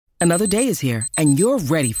Another day is here, and you're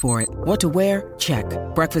ready for it. What to wear? Check.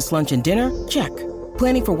 Breakfast, lunch, and dinner? Check.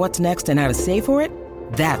 Planning for what's next and how to save for it?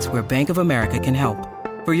 That's where Bank of America can help.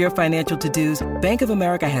 For your financial to-dos, Bank of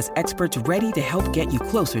America has experts ready to help get you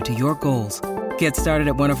closer to your goals. Get started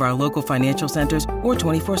at one of our local financial centers or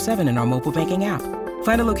 24/7 in our mobile banking app.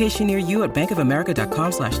 Find a location near you at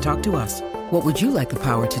bankofamerica.com/talktous. What would you like the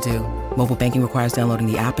power to do? Mobile banking requires downloading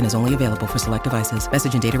the app and is only available for select devices.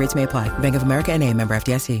 Message and data rates may apply. Bank of America N.A., member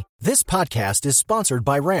FDIC. This podcast is sponsored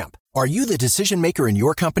by Ramp. Are you the decision maker in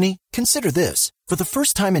your company? Consider this. For the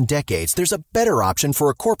first time in decades, there's a better option for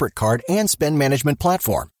a corporate card and spend management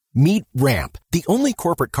platform. Meet Ramp, the only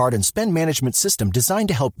corporate card and spend management system designed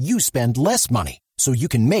to help you spend less money so you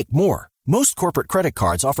can make more. Most corporate credit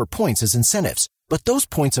cards offer points as incentives, but those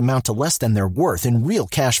points amount to less than their worth in real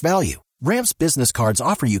cash value. Ramp's business cards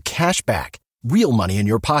offer you cash back, real money in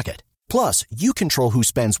your pocket. Plus, you control who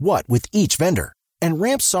spends what with each vendor. And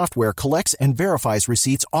Ramp's software collects and verifies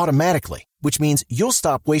receipts automatically, which means you'll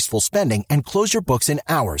stop wasteful spending and close your books in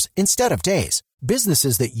hours instead of days.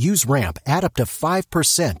 Businesses that use Ramp add up to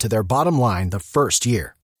 5% to their bottom line the first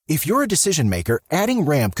year. If you're a decision maker, adding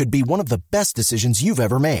Ramp could be one of the best decisions you've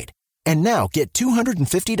ever made. And now get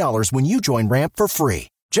 $250 when you join Ramp for free.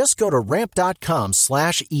 Just go to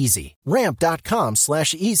ramp.com/easy.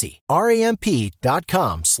 Ramp.com/easy.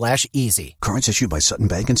 RAMP.com/easy. Cards issued by Sutton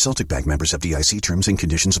Bank and Celtic Bank, members FDIC. Terms and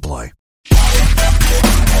conditions apply.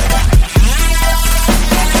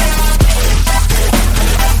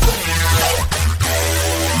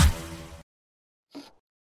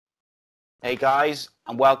 Hey guys,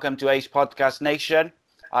 and welcome to Ace Podcast Nation.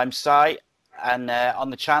 I'm Sai, and on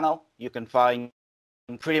the channel you can find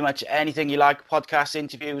pretty much anything you like: podcasts,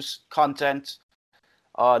 interviews, content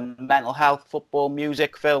on mental health, football,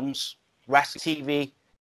 music, films, wrestling, TV,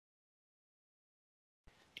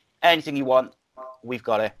 anything you want, we've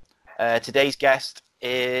got it. Today's guest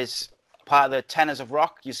is part of the Tenors of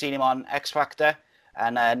Rock. You've seen him on X Factor,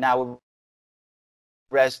 and now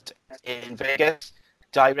resident in Vegas.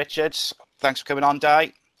 Dai Richards, thanks for coming on,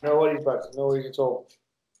 Dai. No worries, bud. No worries at all.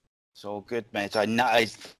 It's all good, mate.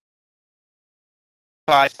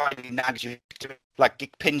 I finally nagged you, like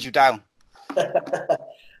it pins you down.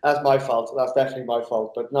 That's my fault. That's definitely my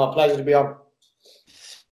fault. But no, pleasure to be on.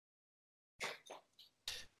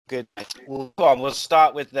 Good. Well, go on. We'll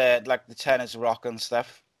start with the Tenors of Rock and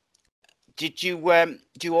stuff. Did you do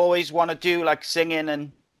you always want to do like singing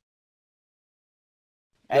and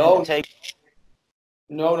No, take?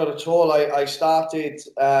 no, not at all. I started.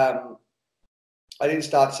 I didn't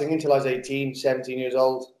start singing until I was 18, 17 years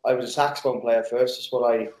old. I was a saxophone player first. That's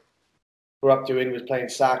what I grew up doing, was playing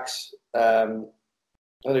sax. I don't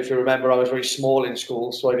know if you remember, I was very small in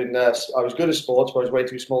school, so I didn't. I was good at sports, but I was way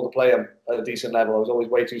too small to play them at a decent level. I was always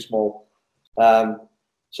way too small.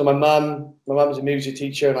 So my mum was a music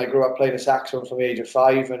teacher, and I grew up playing the saxophone from the age of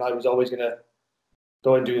 5, and I was always going to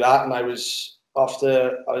go and do that. And I was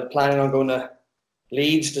planning on going to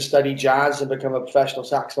Leeds to study jazz and become a professional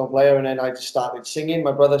saxophone player, and then I just started singing.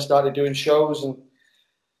 My brother started doing shows, and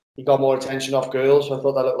he got more attention off girls, so I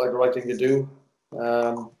thought that looked like the right thing to do.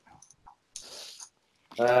 And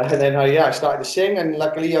then I started to sing, and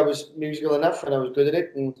luckily I was musical enough and I was good at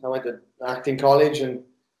it, and I went to acting college, and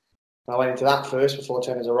I went into that first before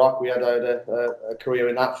Tenors of Rock. We had a career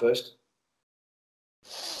in that first.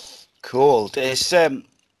 Cool. It's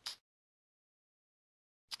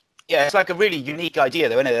it's like a really unique idea,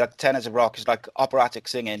 though, isn't it? Like Tenors of Rock is like operatic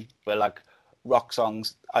singing, but like rock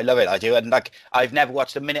songs. I love it. I do, and like I've never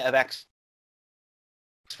watched a minute of X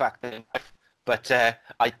Factor, but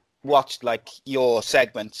I watched like your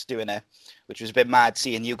segments doing it, which was a bit mad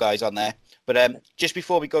seeing you guys on there. But just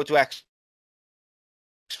before we go to X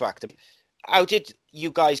Factor, how did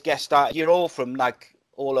you guys get started? You're all from like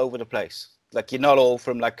all over the place. Like you're not all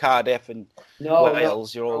from like Cardiff and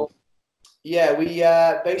Wales. You're all. Yeah, we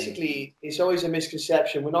basically, it's always a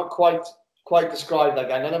misconception. We're not quite described like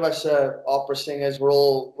that. None of us are opera singers. We're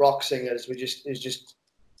all rock singers. It's just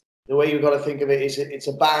the way you've got to think of it is it's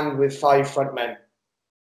a band with 5 frontmen.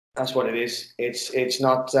 That's what it is. It's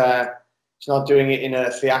not doing it in a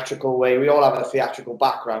theatrical way. We all have a theatrical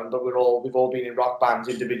background, but we've all been in rock bands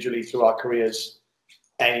individually through our careers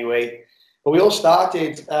anyway. But we all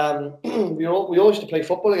started. We all used to play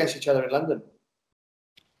football against each other in London.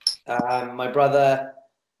 My brother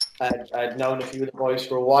I'd known a few of the boys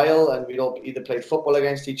for a while, and we'd all either played football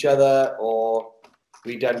against each other or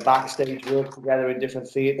we'd done backstage work together in different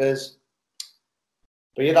theatres.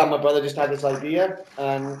 But yeah, my brother just had this idea,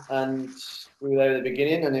 and we were there at the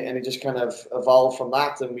beginning, and it just kind of evolved from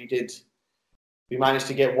that. And we managed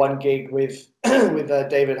to get one gig with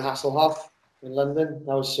David Hasselhoff, in London.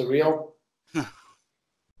 That was surreal.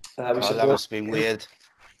 That must have been weird.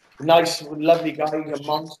 Nice, lovely guy. He's a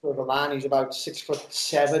monster of a man. He's about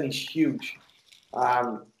 6'7". He's huge.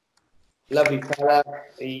 Lovely fella.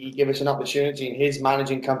 He gave us an opportunity, and his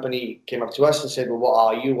managing company came up to us and said, "Well, what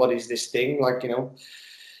are you? What is this thing?" Like, you know.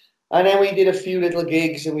 And then we did a few little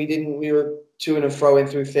gigs, and we were toing and froing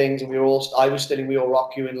through things, and I was still in We All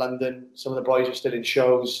Rock You in London. Some of the boys were still in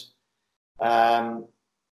shows.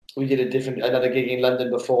 We did another gig in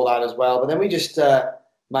London before that as well. But then we just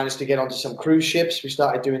managed to get onto some cruise ships. We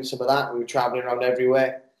started doing some of that. We were traveling around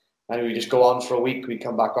everywhere, and we just go on for a week. We'd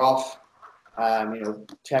come back off,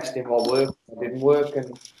 testing what worked, what didn't work,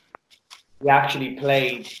 and we actually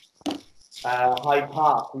played Hyde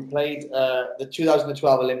Park. We played the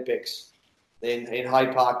 2012 Olympics in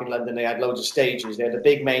Hyde Park in London. They had loads of stages. They had a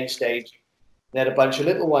big main stage. They had a bunch of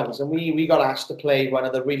little ones, and we got asked to play one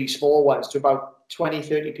of the really small ones to about 20,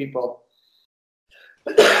 30 people.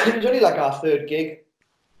 It was only like our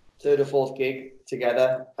third or fourth gig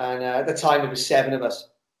together, and at the time there was 7 of us.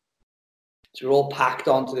 So we were all packed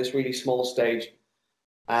onto this really small stage,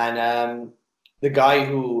 and the guy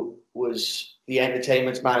who was the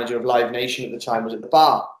entertainment manager of Live Nation at the time was at the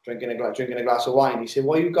bar drinking a glass of wine. He said,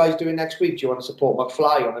 "What are you guys doing next week? Do you want to support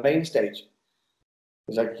McFly on the main stage?" I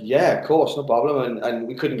was like, "Yeah, of course, no problem." And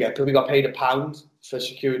we couldn't get, we got paid £1 for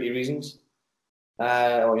security reasons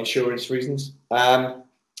or insurance reasons. And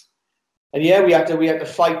yeah, we had to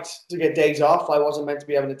fight to get days off. I wasn't meant to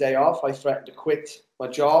be having a day off. I threatened to quit my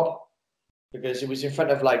job because it was in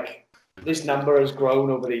front of, like, this number has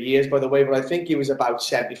grown over the years, by the way, but I think it was about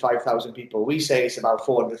 75,000 people. We say it's about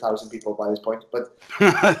 400,000 people by this point, but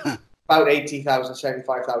about 80,000,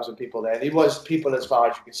 75,000 people there. It was people as far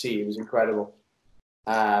as you could see. It was incredible.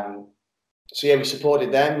 So yeah, we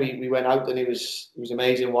supported them. We went out, and it was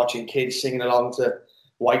amazing watching kids singing along to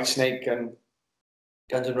Whitesnake and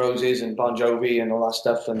Guns N' Roses and Bon Jovi and all that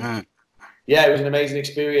stuff. And yeah, it was an amazing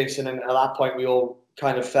experience. And then at that point, we all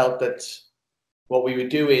kind of felt that what we were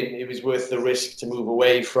doing, it was worth the risk to move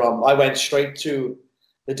away from. I went straight to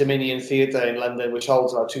the Dominion Theatre in London, which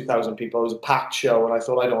holds about 2,000 people. It was a packed show, and I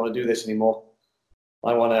thought, I don't want to do this anymore.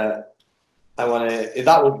 That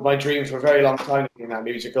was my dream for a very long time, being that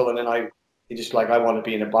musical. And then I want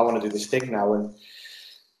to do this thing now.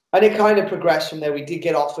 And it kind of progressed from there. We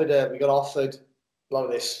got offered a lot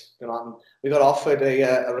of this going on. We got offered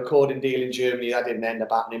a recording deal in Germany. That didn't end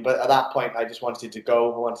up happening. But at that point, I just wanted to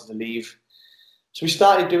go. I wanted to leave. So we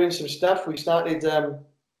started doing some stuff. We started,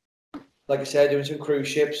 like I said, doing some cruise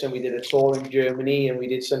ships, and we did a tour in Germany, and we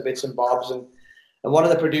did some bits and bobs. And one of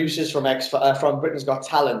the producers from Britain's Got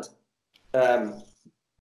Talent got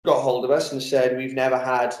hold of us and said, "We've never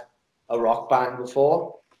had a rock band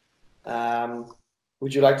before.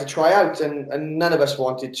 Would you like to try out?" And none of us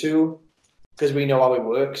wanted to, because we know how it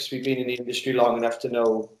works. We've been in the industry long enough to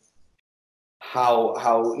know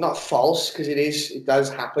how not false, because it does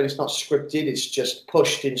happen. It's not scripted. It's just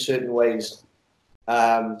pushed in certain ways,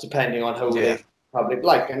 depending on who the public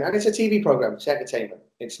like. And it's a TV program. It's entertainment.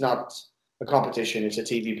 It's not a competition. It's a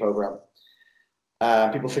TV program.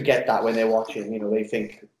 People forget that when they're watching. They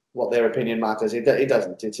think what their opinion matters. It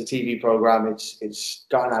doesn't. It's a TV program. It's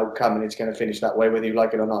got an outcome, and it's going to finish that way, whether you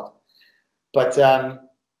like it or not. But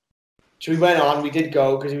so we went on. We did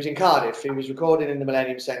go, because he was in Cardiff. He was recording in the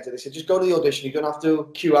Millennium Centre. They said, "Just go to the audition. You don't have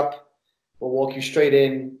to queue up. We'll walk you straight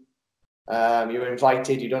in. You're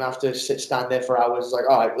invited. You don't have to stand there for hours." It's like,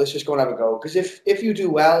 all right, let's just go and have a go. Because if you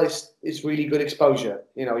do well, it's really good exposure.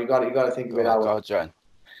 You got to think of it that way. John.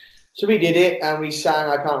 So we did it, and we sang.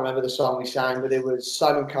 I can't remember the song we sang, but it was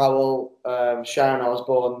Simon Cowell, Sharon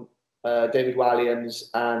Osbourne, David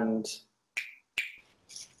Walliams, and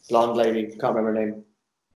blonde lady. Can't remember her name.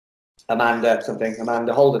 Amanda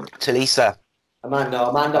Holden. Talisa. Amanda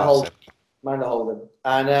Holden.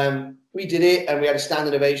 And we did it, and we had a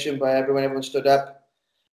standing ovation by everyone. Everyone stood up.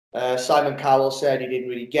 Simon Cowell said he didn't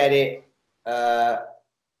really get it, but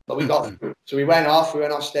we got through. So we went off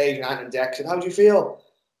stage, and Ant and Dec said, "How do you feel?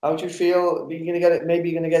 How do you feel? Maybe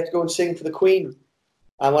you're gonna get to go and sing for the Queen."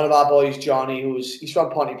 And one of our boys, Johnny, he's from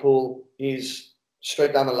Pontypool, he's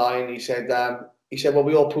straight down the line. He said, "Well,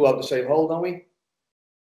 we all pull out the same hole, don't we?"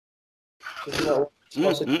 So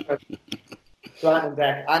Ant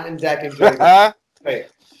and Dec enjoyed it. Right.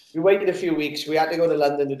 We waited a few weeks. We had to go to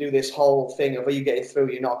London to do this whole thing of, are you getting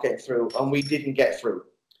through, you're not getting through, and we didn't get through.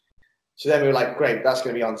 So then we were like, great, that's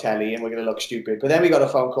going to be on telly, and we're going to look stupid. But then we got a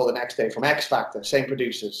phone call the next day from X Factor, same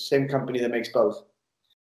producers, same company that makes both.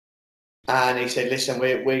 And he said, "Listen,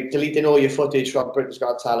 we're deleting all your footage from Britain's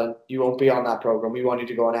Got Talent. You won't be on that program. We want you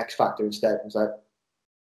to go on X Factor instead." I was like,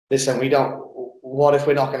 "Listen, what if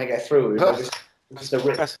we're not going to get through? This is the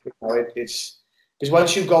risk. It's because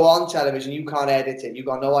once you go on television, you can't edit it. You've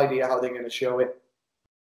got no idea how they're going to show it.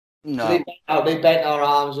 No. So they bent our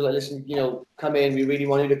arms. Were like, listen, come in. We really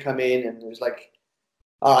want you to come in. And it was like,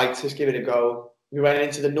 all right, let's give it a go. We went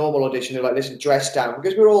into the normal audition. They're like, listen, dress down.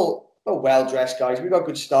 Because we're all well-dressed guys. We've got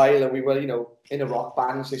good style. And we were, in a rock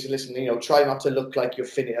band. So they said, listen, try not to look like you're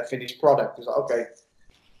a finished product. I was like, okay.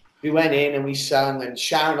 We went in and we sang. And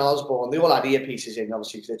Sharon Osbourne, they all had earpieces in,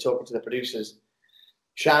 obviously, because they're talking to the producers.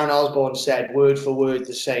 Sharon Osbourne said word for word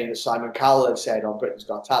the same that Simon Cowell had said on Britain's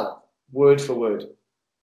Got Talent. Word for word.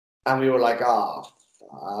 And we were like,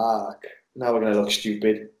 fuck. Now we're going to look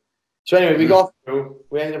stupid. So anyway, we got through.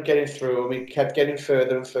 We ended up getting through, and we kept getting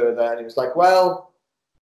further and further. And it was like, well,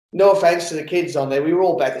 no offense to the kids on there, we were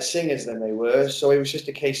all better singers than they were. So it was just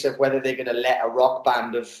a case of whether they're going to let a rock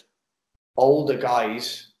band of older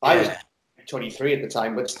guys. Yeah. I was 23 at the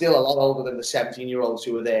time, but still a lot older than the 17-year-olds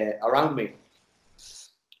who were there around me.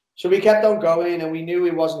 So we kept on going, and we knew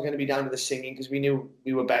it wasn't going to be down to the singing because we knew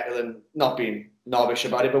we were better than not being knobbish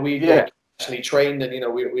about it. But we actually trained,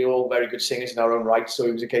 and we were all very good singers in our own right. So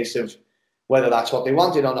it was a case of whether that's what they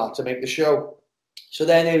wanted or not to make the show. So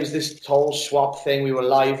then it was this whole swap thing. We were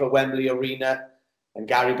live at Wembley Arena, and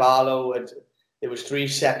Gary Barlow, and there was 3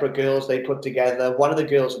 separate girls they put together. One of the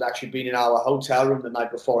girls had actually been in our hotel room the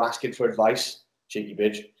night before asking for advice. Cheeky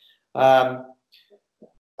bitch. And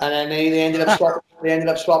then they ended up swapping. They ended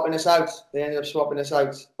up swapping us out.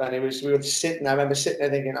 And we were sitting. I remember sitting there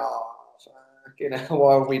thinking,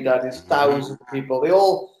 what have we done? There's thousands of people. They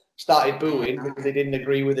all started booing because they didn't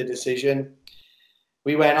agree with the decision.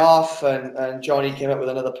 We went off, and Johnny came up with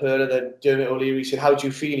another purr. Then Dermot O'Leary said, "How do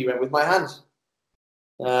you feel?" He went, "With my hands."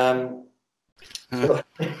 So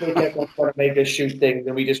they kept on trying to make us shoot things,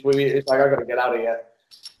 and it's like, I got to get out of here.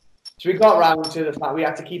 So we got round to the fact we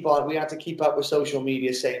had to keep up with social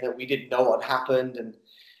media saying that we didn't know what happened, and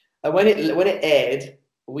when it aired,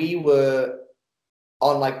 we were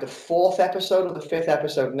on like the 4th episode or the 5th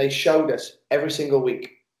episode, and they showed us every single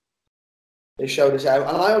week. They showed us out,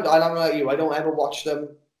 and I'm like you, I don't ever watch them,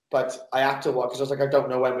 but I had to watch because I was like, I don't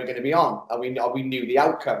know when we're going to be on, and we knew the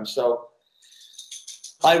outcome. So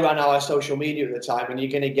I ran our social media at the time, and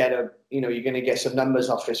you're going to get some numbers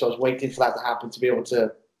off it. So I was waiting for that to happen to be able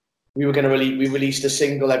to. We released a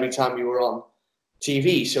single every time we were on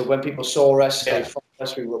TV. So when people saw us, they followed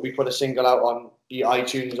us. We put a single out on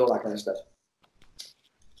iTunes, all that kind of stuff.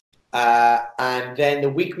 And then the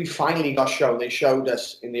week we finally got shown, they showed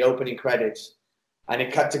us in the opening credits, and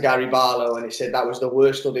it cut to Gary Barlow, and it said that was the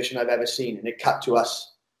worst audition I've ever seen, and it cut to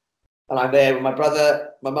us. And I'm there with my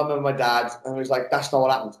brother, my mum, and my dad, and I was like, "That's not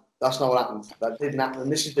what happened. That's not what happened. That didn't happen."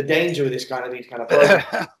 And this is the danger with these kind of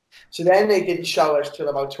programs. So then they didn't show us till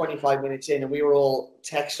about 25 minutes in, and we were all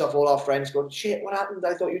text off all our friends going, "Shit, what happened?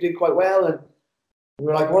 I thought you did quite well." And we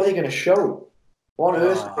were like, "What are they going to show? What on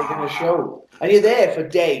earth are they going to show?" And you're there for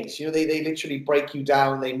days. They literally break you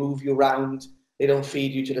down. They move you around. They don't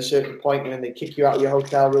feed you to a certain point, and then they kick you out of your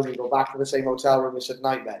hotel room and go back to the same hotel room. It's a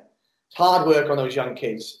nightmare. It's hard work on those young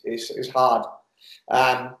kids. It's hard.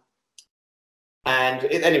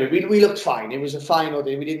 Anyway, we looked fine. It was a fine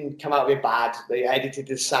audition. We didn't come out of it bad. They edited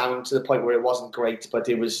the sound to the point where it wasn't great, but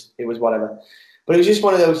it was whatever. But it was just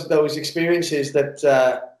one of those experiences that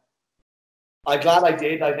I'm glad I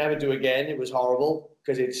did. I'd never do again. It was horrible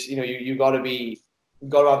because it's you got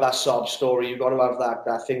to have that sob story. You got to have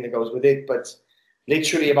that thing that goes with it. But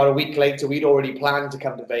literally about a week later, we'd already planned to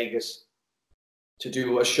come to Vegas to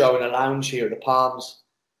do a show in a lounge here at the Palms.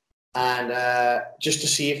 And just to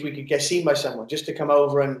see if we could get seen by someone, just to come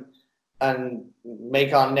over and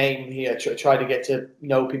make our name here, try to get to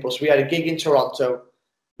know people. So we had a gig in Toronto.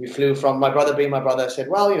 We flew from, my brother being my brother, said,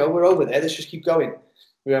 well, we're over there. Let's just keep going.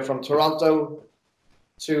 We went from Toronto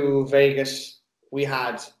to Vegas. We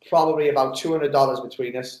had probably about $200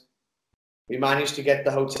 between us. We managed to get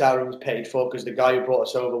the hotel rooms paid for because the guy who brought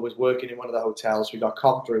us over was working in one of the hotels. We got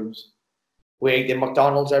comped rooms. We ate in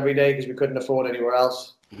McDonald's every day because we couldn't afford anywhere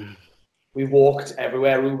else. We walked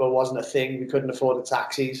everywhere. Uber wasn't a thing. We couldn't afford the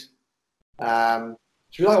taxis. So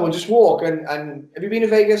we were like, we'll just walk. And have you been to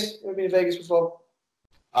Vegas? Have you been to Vegas before?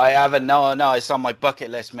 I haven't. No, it's on my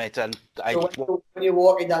bucket list, mate. And when you're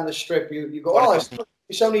walking down the strip, you go,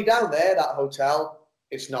 it's only down there, that hotel.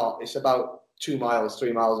 It's not. It's about 2 miles,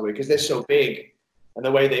 3 miles away because they're so big. And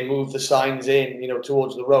the way they move the signs in,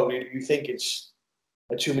 towards the road, you think it's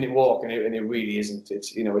a 2-minute walk, and it really isn't.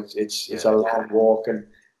 It's it's a long walk, and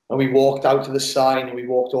we walked out to the sign, and we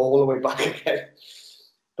walked all the way back again.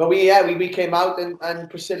 But we came out, and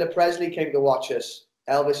Priscilla Presley came to watch us,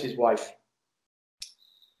 Elvis's wife.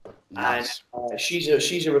 Nice. And she's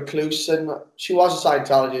a recluse, and she was a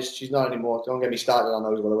Scientologist. She's not anymore. Don't get me started on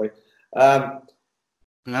those, by the way.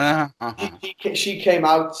 She came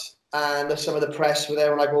out, and some of the press were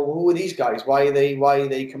there. Were like, "Well, who are these guys? Why are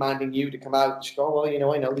they commanding you to come out?" And she go, "Well, I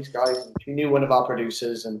know these guys." And she knew one of our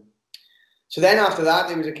producers, and so then after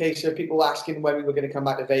that, it was a case of people asking when we were going to come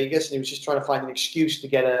back to Vegas, and he was just trying to find an excuse to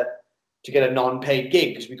get a non-paid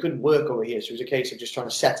gig because we couldn't work over here. So it was a case of just trying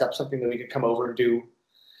to set up something that we could come over and do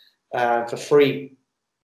for free.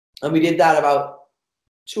 And we did that about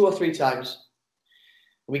 2 or 3 times.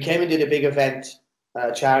 We came and did a big event,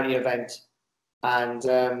 charity event. And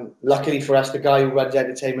luckily for us, the guy who runs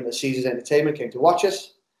entertainment at Caesars Entertainment came to watch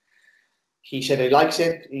us. He said he likes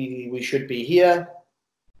it. We should be here.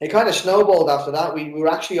 It kind of snowballed after that. We were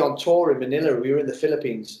actually on tour in Manila. We were in the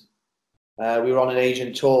Philippines. We were on an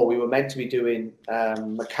Asian tour. We were meant to be doing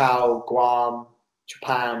Macau, Guam,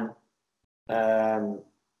 Japan,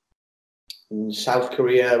 in South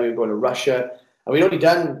Korea. We were going to Russia. And we'd only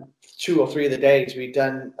done 2 or 3 of the days. We'd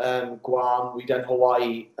done Guam, we'd done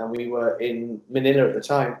Hawaii, and we were in Manila at the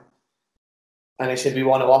time. And they said, we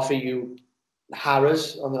want to offer you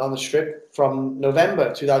Harrah's on the strip from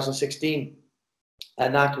November 2016.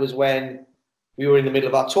 And that was when we were in the middle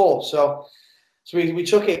of our tour. So we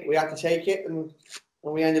took it. We had to take it. And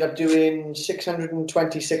we ended up doing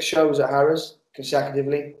 626 shows at Harrah's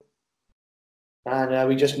consecutively. And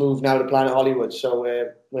we just moved now to Planet Hollywood. So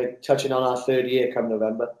we're touching on our 3rd year come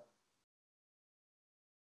November.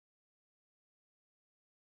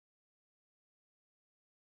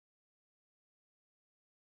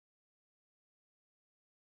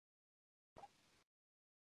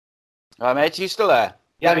 All right, mate, are you still there?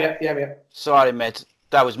 Yeah. Sorry, mate.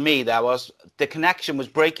 That was me. The connection was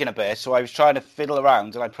breaking a bit, so I was trying to fiddle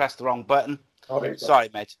around and I pressed the wrong button. Sorry,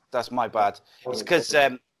 mate. That's my bad. It's because,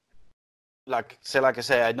 like I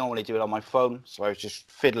say, I normally do it on my phone, so I was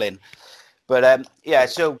just fiddling. But yeah,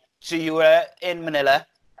 so you were in Manila.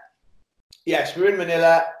 Yes, we were in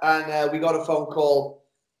Manila, and we got a phone call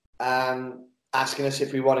asking us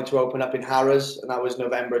if we wanted to open up in Harrah's, and that was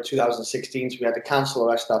November 2016. So we had to cancel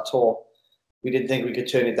the rest of our tour. We didn't think we could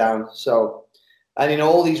turn it down. So, and in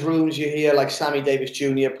all these rooms you hear, like Sammy Davis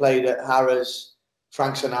Jr. played at Harrah's,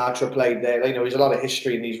 Frank Sinatra played there. There's a lot of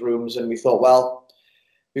history in these rooms, and we thought, well,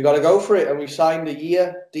 we got to go for it. And we signed a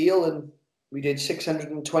year deal, and we did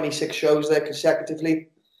 626 shows there consecutively,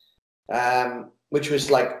 which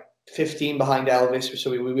was like 15 behind Elvis.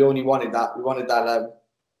 So we only wanted that. We wanted that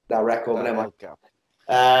record.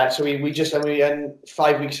 So we just, and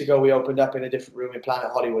 5 weeks ago we opened up in a different room in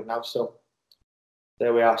Planet Hollywood now. So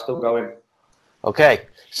there we are, still going. Okay,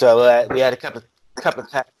 so we had a couple of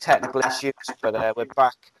technical issues, but we're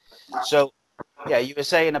back. So yeah, you were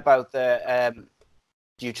saying about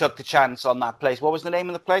you took the chance on that place. What was the name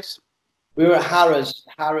of the place? We were at Harrah's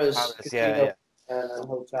yeah.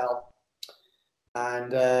 Hotel.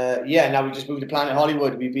 And now we just moved to Planet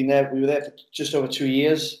Hollywood. We were there for just over 2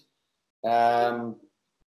 years. And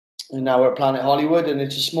now we're at Planet Hollywood, and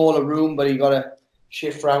it's a smaller room, but you got to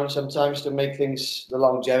shift around sometimes to make the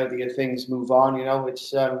longevity of things move on.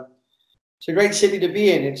 It's a great city to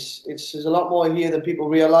be in. There's a lot more here than people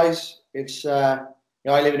realize. I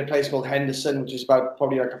live in a place called Henderson, which is about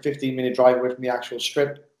probably like a 15-minute drive away from the actual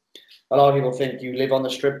strip. A lot of people think you live on the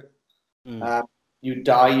strip. You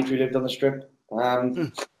die if you lived on the strip.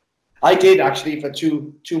 I did actually for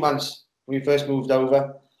two months when we first moved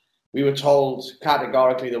over. We were told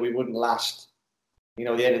categorically that we wouldn't last.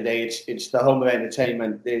 At the end of the day, it's the home of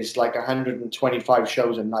entertainment. There's like 125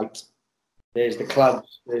 shows a night. There's the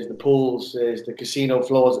clubs, there's the pools, there's the casino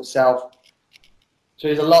floors itself. So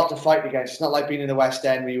there's a lot to fight against. It's not like being in the West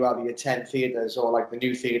End where you have your 10 theatres or like the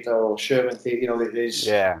New Theatre or Sherman Theatre. There's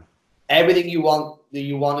everything you want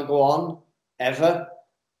to go on ever,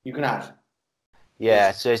 you can have.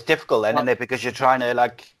 Yeah, so it's difficult then, isn't it? Because you're trying to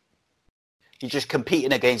you're just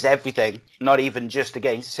competing against everything, not even just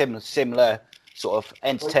against similar sort of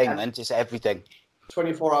entertainment, it's everything.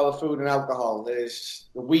 24-hour food and alcohol. There's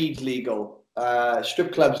the weed's legal.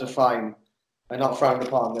 Strip clubs are fine. They're not frowned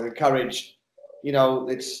upon. They're encouraged.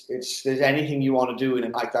 There's anything you want to do in a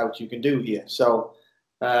night out, you can do here. So,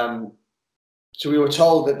 so we were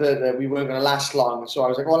told that we weren't going to last long. So I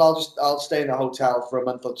was like, well, I'll stay in the hotel for a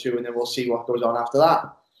month or 2, and then we'll see what goes on after that.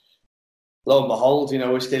 Lo and behold,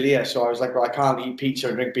 we're still here. So I was like, well, I can't eat pizza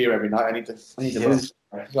and drink beer every night. I need to move.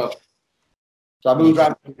 So I moved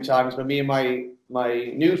around a few times, but me and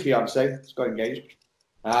my new fiance, who's got engaged,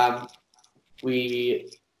 we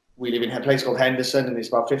live in a place called Henderson, and it's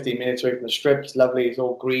about 15 minutes away from the strip. It's lovely. It's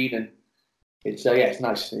all green, and it's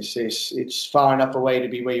nice. It's far enough away to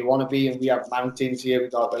be where you want to be, and we have mountains here.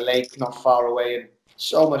 We've got the lake not far away, and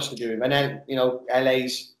so much to do. And then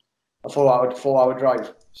LA's a 4 hour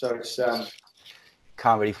drive, so it's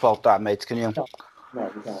can't really fault that, mate. Can you?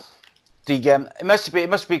 No, we can't. It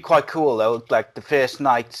must be quite cool though. Like the first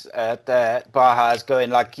night at Baja's,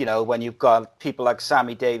 going like when you've got people like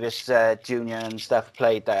Sammy Davis Jr. and stuff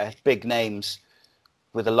played there, big names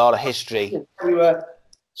with a lot of history. We were,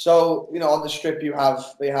 so on the strip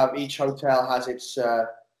they have each hotel has its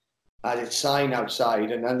sign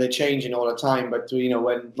outside, and they're changing all the time. But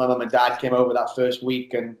when my mum and dad came over that first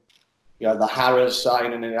week, and the Harrah's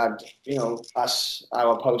sign, and it had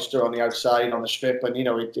our poster on the outside on the strip, and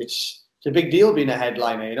it's a big deal being a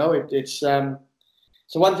headliner. It's so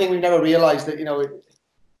one thing we've never realised that it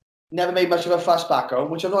never made much of a fuss back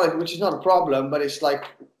home, which is not a problem, but it's like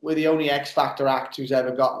we're the only X Factor act who's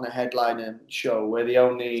ever gotten a headliner show. We're the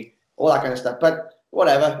only all that kind of stuff. But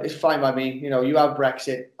whatever, it's fine by me. You have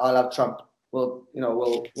Brexit, I'll have Trump. We'll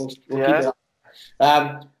keep it.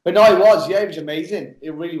 But no, it was amazing.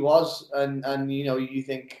 It really was, and you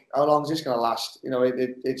think, how long is this going to last?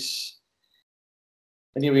 It's.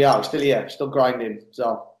 And here we are, still here, still grinding.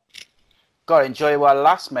 So, gotta enjoy it while it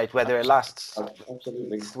lasts, mate. Whether it lasts,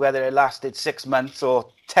 absolutely. Whether it lasted 6 months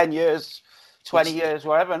or 10 years, 20 years,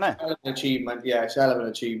 whatever. No, it's an achievement. Yeah, it's a hell of an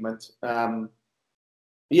achievement. And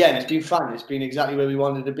it's been fun. It's been exactly where we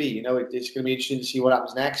wanted to be. It's going to be interesting to see what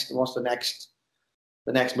happens next. And what's the next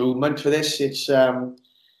movement for this? It's I've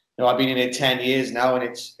been in it 10 years now, and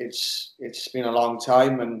it's been a long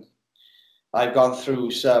time, and I've gone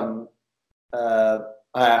through some.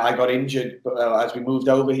 I got injured as we moved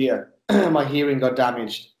over here. My hearing got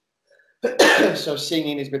damaged. So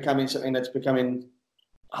singing is becoming something that's becoming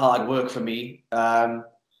hard work for me. Long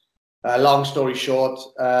story short,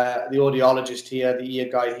 the audiologist here, the ear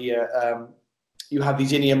guy here, you have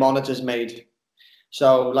these in-ear monitors made.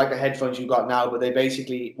 So like the headphones you got now, but they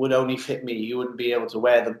basically would only fit me. You wouldn't be able to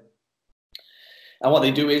wear them. And what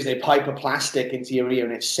they do is they pipe a plastic into your ear,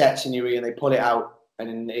 and it sets in your ear, and they pull it out.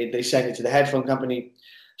 And they send it to the headphone company.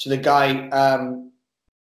 So the guy,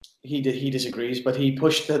 he disagrees, but he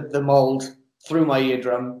pushed the mold through my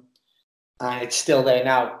eardrum, and it's still there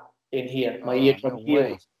now in here. My eardrum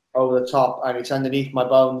healed over the top, and it's underneath my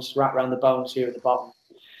bones, wrapped around the bones here at the bottom.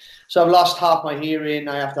 So I've lost half my hearing.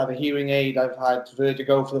 I have to have a hearing aid. I've had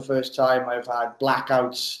vertigo for the first time. I've had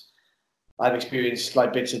blackouts. I've experienced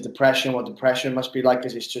like bits of depression. What depression must be like,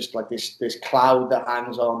 because it's just like this cloud that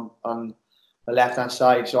hangs on the left-hand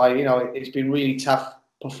side. So it's been really tough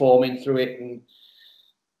performing through it, and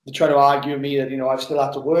they try to argue with me that I've still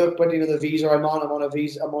had to work, but the visa I'm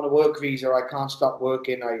on a work visa. I can't stop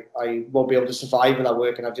working. I won't be able to survive without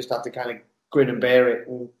working. I just have to kind of grin and bear it,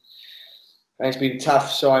 and it's been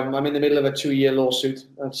tough. So I'm in the middle of a 2-year lawsuit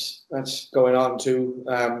that's going on too.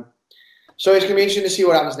 So it's gonna be interesting to see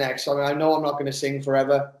what happens next. I know I'm not going to sing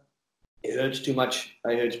forever. It hurts too much.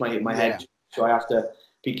 It hurts my head, so I have to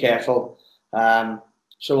be careful.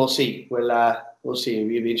 So we'll see. We'll see. It'll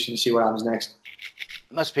be interesting to see what happens next.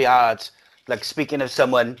 It must be hard. Like, speaking of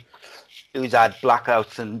someone who's had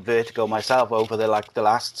blackouts and vertigo myself over the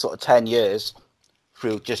last sort of 10 years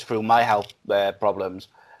through my health problems.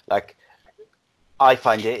 Like, I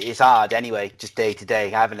find it's hard anyway, just day to day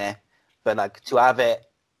having it. But like to have it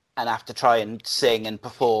and have to try and sing and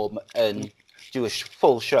perform and do a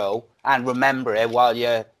full show and remember it while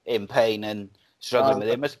you're in pain and struggling with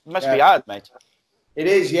it must be hard, mate. It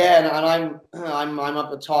is, yeah, and I'm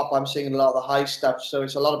up the top. I'm singing a lot of the high stuff, so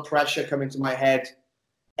it's a lot of pressure coming to my head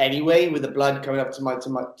anyway, with the blood coming up to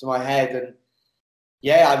my head. And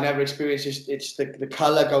yeah, I've never experienced this. It's the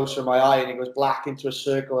color goes from my eye and it goes black into a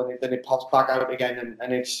circle, and then it pops back out again.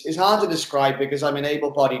 And it's hard to describe because I'm an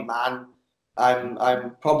able-bodied man.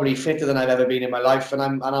 I'm probably fitter than I've ever been in my life, and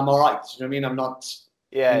I'm all right. You know what I mean? I'm not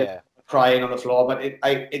crying on the floor, but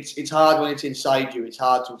it's hard when it's inside you. It's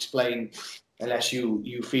hard to explain unless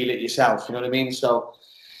you feel it yourself. You know what I mean? So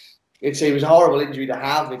it was a horrible injury to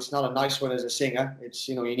have. It's not a nice one as a singer. It's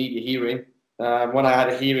you need your hearing. When I had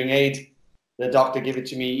a hearing aid, the doctor gave it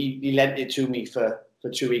to me. He lent it to me for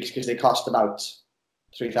 2 weeks because they cost about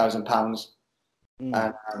 £3,000,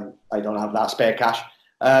 and I don't have that spare cash.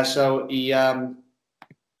 So he lent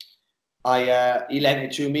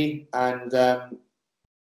it to me, and I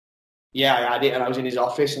had it, and I was in his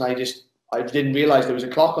office, and I didn't realise there was a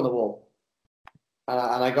clock on the wall,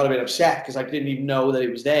 and I got a bit upset because I didn't even know that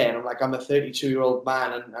it was there, and I'm like, I'm a 32-year-old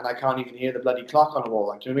man, and I can't even hear the bloody clock on the wall.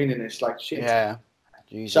 Like, do you know what I mean? And it's like shit. Yeah.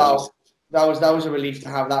 Jesus. So that was a relief to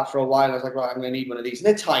have that for a while. I was like, well, I'm going to need one of these, and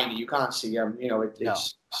they're tiny. You can't see them.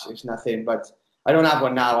 It's nothing, but I don't have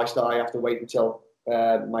one now. I have to wait until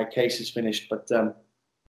my case is finished, but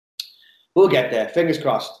we'll get there. Fingers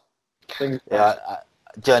crossed. Fingers crossed.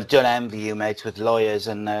 Yeah, don't envy you, mate, with lawyers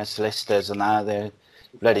and solicitors and that. They're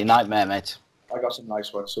bloody nightmare, mate. I got some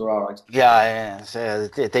nice ones, so we're all right. Yeah. So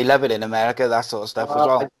they love it in America, that sort of stuff as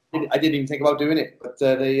well. I didn't even think about doing it, but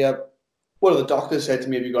one of the doctors said to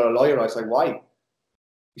me, "Have you got a lawyer?" I was like, "Why?"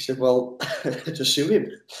 He said, "Well, just sue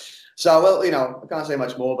him." So, well, I can't say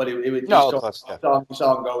much more, but it would just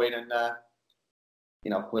ongoing,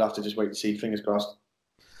 and we'll have to just wait and see. Fingers crossed.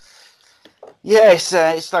 Yeah,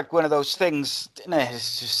 it's like one of those things, isn't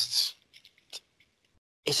it?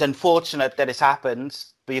 It's unfortunate that it's happened,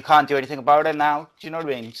 but you can't do anything about it now. Do you know what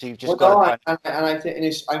I mean? So you've just got. And I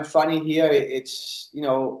think I'm funny here. It's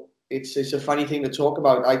it's a funny thing to talk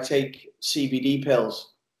about. I take CBD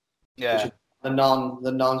pills. Yeah. Which is the non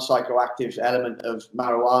psychoactive element of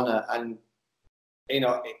marijuana, and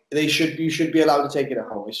you should be allowed to take it at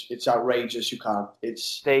home. It's outrageous. You can't.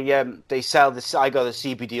 They sell this. I got the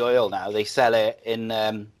CBD oil now. They sell it in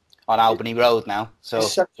on Albany Road now. So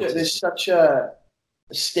there's such a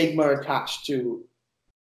stigma attached to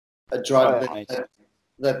a drug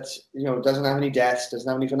that doesn't have any deaths, doesn't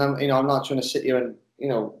have any. I'm not trying to sit here and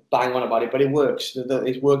bang on about it, but it works.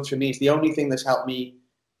 It's worked for me. It's the only thing that's helped me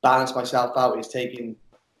balance myself out is taking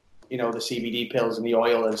the CBD pills and the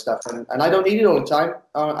oil and stuff, and I don't need it all the time.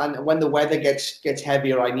 And when the weather gets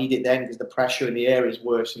heavier, I need it then because the pressure in the air is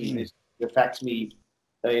worse and it affects me,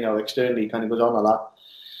 externally. Kind of goes on like that.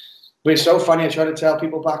 But it's so funny. I try to tell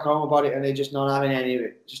people back home about it, and they're just not having any of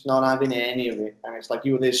it. Just not having any of it. And it's like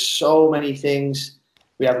there's so many things.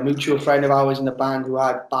 We have a mutual friend of ours in the band who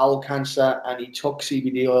had bowel cancer, and he took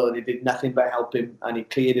CBD oil, and it did nothing but help him, and he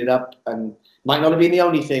cleared it up. And might not have been the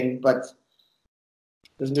only thing, but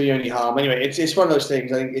doesn't do you any harm. Anyway, it's one of those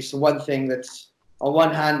things. I think it's the one thing that's, on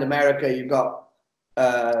one hand, America, you've got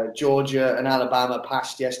Georgia and Alabama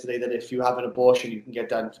passed yesterday that if you have an abortion, you can get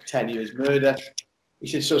done for 10 years murder. He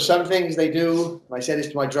said, so some things they do, and I said this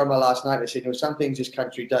to my drummer last night, I said, some things this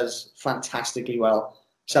country does fantastically well.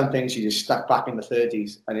 Some things you just stuck back in the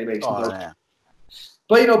 30s, and it makes them go. Yeah.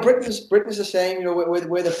 But, Britain's the same.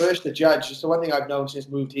 We're the first to judge. It's the one thing I've known since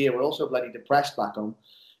moved here. We're also bloody depressed back home.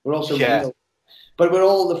 We're also but we're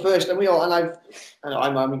all the first, and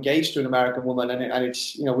I'm engaged to an American woman, and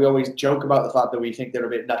it's we always joke about the fact that we think they're a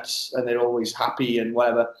bit nuts and they're always happy and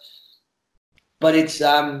whatever. But it's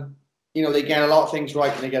they get a lot of things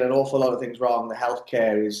right and they get an awful lot of things wrong. The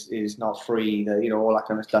healthcare is not free. All that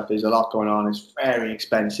kind of stuff. There's a lot going on. It's very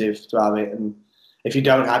expensive to have it, and if you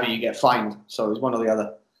don't have it, you get fined. So it's one or the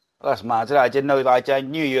other. That's mad. I didn't know. I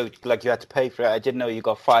knew you had to pay for it. I didn't know you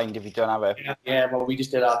got fined if you don't have it. Yeah. Well, we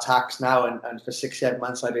just did our tax now, and for 6-7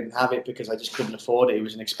 months I didn't have it because I just couldn't afford it. It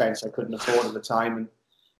was an expense I couldn't afford at the time,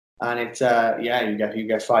 and you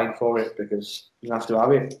get fined for it because you have to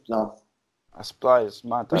have it. No. I suppose it's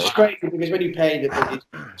mad. Which is great because when you pay it,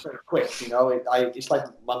 it's very quick. It's like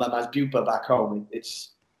my mum has Bupa back home.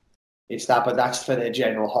 It's that, but that's for their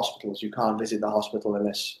general hospitals. You can't visit the hospital and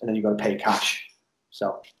then you've got to pay cash.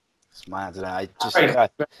 So. It's mad, isn't it?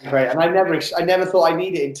 Great. And I never thought I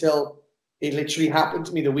needed it until it literally happened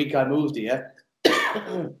to me the week I moved here.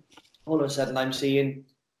 All of a sudden, I'm seeing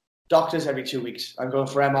doctors every 2 weeks. I'm going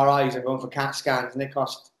for MRIs. I'm going for CAT scans, and they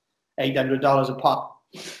cost $800 a pop.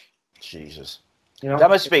 Jesus. That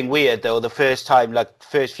must have been weird, though. The first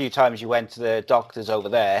few times you went to the doctors over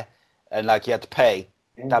there, and you had to pay.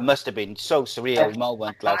 That must have been so surreal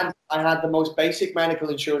moment. I had the most basic medical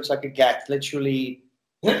insurance I could get. Literally.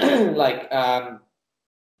 If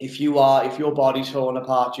your body's falling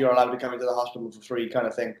apart, you're allowed to come into the hospital for free, kind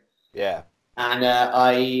of thing. Yeah. And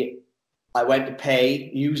I went to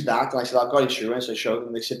pay, use that, and I said I've got insurance. I showed them,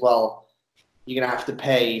 and they said, well, you're gonna have to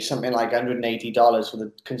pay something like $180 for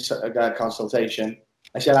the consultation.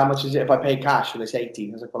 I said, how much is it if I pay cash? And they said $80.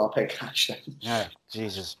 I was like, well, I'll pay cash then. Yeah,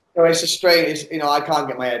 Jesus. So it's a strange. I can't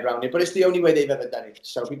get my head around it, but it's the only way they've ever done it.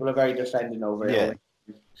 So people are very defending over it. Yeah.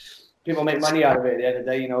 People make money out of it at the end of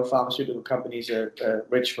the day. Pharmaceutical companies are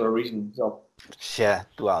rich for a reason. So. Yeah,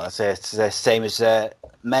 well, it's the same as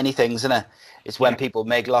many things, isn't it? It's when people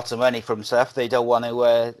make lots of money from stuff, they don't want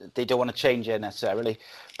to change it necessarily.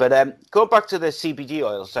 But going back to the CBD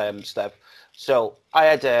oil stuff, so I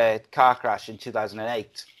had a car crash in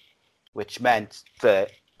 2008, which meant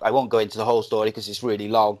that I won't go into the whole story because it's really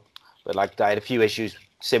long. But I had a few issues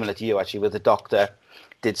similar to you actually with the doctor,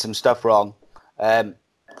 did some stuff wrong.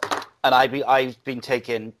 And I've been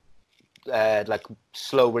taking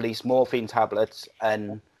slow release morphine tablets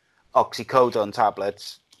and oxycodone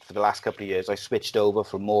tablets for the last couple of years. I switched over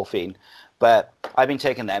from morphine, but I've been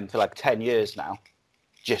taking them for 10 years now,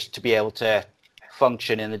 just to be able to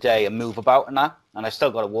function in the day and move about and that. And I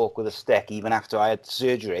still got to walk with a stick even after I had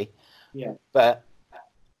surgery. Yeah. But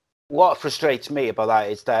what frustrates me about that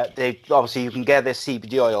is that they obviously you can get this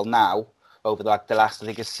CBD oil now over the last, I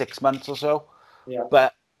think it's 6 months or so. Yeah.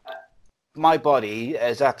 But my body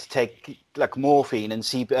has had to take like morphine and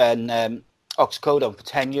oxycodone for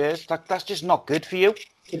 10 years. Like, that's just not good for you.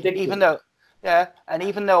 Even though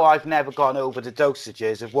I've never gone over the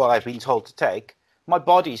dosages of what I've been told to take, my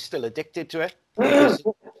body's still addicted to it because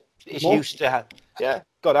it's used to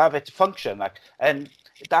got to have it to function. Like, and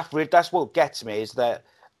that's what gets me is that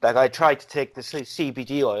I try to take the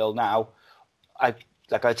CBD oil now. I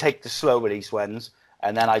take the slow release ones,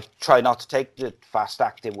 and then I try not to take the fast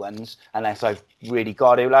active ones unless I've really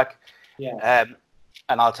got to,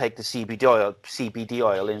 and I'll take the CBD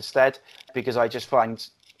oil instead, because I just find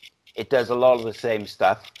it does a lot of the same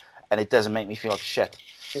stuff and it doesn't make me feel like shit.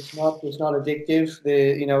 It's not addictive.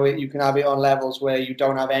 You can have it on levels where you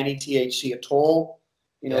don't have any THC at all.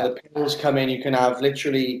 The pills come in, you can have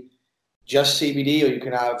literally just CBD, or you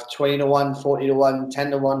can have 20-1, 40-1,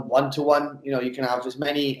 10-1, 1-1. You can have as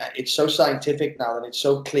many. It's so scientific now and it's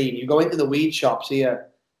so clean. You go into the weed shops here,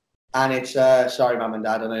 and it's sorry, mum and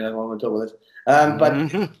dad, I know you don't want to talk with it. But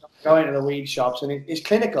go into the weed shops and it's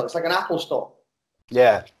clinical. It's like an Apple store.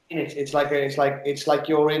 Yeah, it's like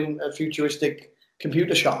you're in a futuristic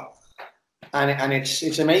computer shop, and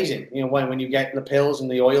it's amazing. When you get the pills and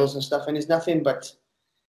the oils and stuff, and it's nothing but.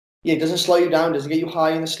 Yeah, it doesn't slow you down. Doesn't get you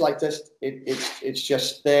high in the slightest. It's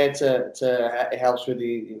just there to it helps with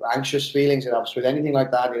the anxious feelings. It helps with anything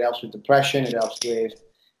like that. It helps with depression. It helped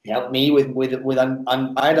me with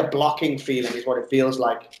I had a blocking feeling, is what it feels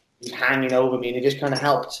like. It was hanging over me, and it just kind of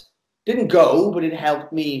helped. Didn't go, but it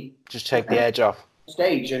helped me just take the edge off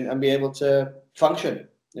stage and be able to function.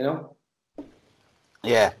 Yeah,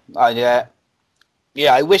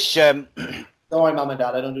 I wish. Don't worry, mum and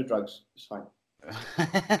dad. I don't do drugs. It's fine.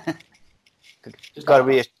 But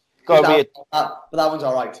that one's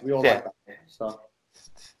all right. We all like that. So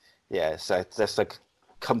yeah, so that's like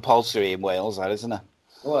compulsory in Wales, that isn't it?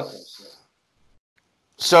 Well,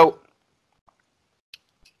 So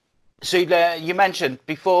you mentioned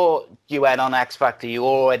before you went on X Factor, you were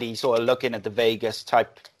already sort of looking at the Vegas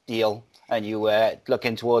type deal, and you were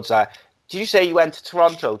looking towards that. Did you say you went to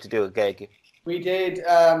Toronto to do a gig? We did.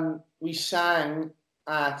 We sang.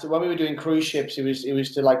 When we were doing cruise ships, it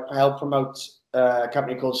was to like help promote a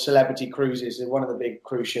company called Celebrity Cruises, one of the big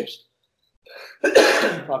cruise ships.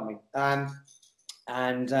 Pardon me.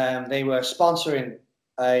 And they were sponsoring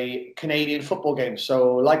a Canadian football game,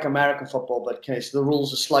 so like American football, but so the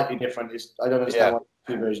rules are slightly different. I don't understand what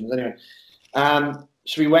the two versions. Anyway,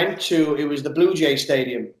 so we went to it was the Blue Jay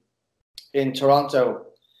Stadium in Toronto,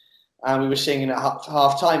 and we were singing at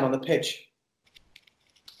half time on the pitch.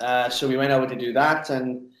 So we went over to do that,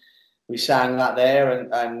 and we sang that there,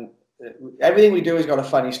 and everything we do has got a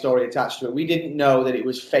funny story attached to it. We didn't know that it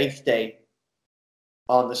was Faith Day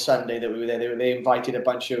on the Sunday that we were there. They invited a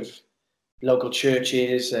bunch of local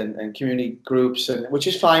churches and community groups, and which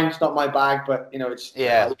is fine. It's not my bag, but it's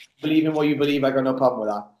believe in what you believe. I got no problem with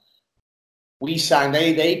that. We sang.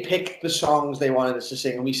 They picked the songs they wanted us to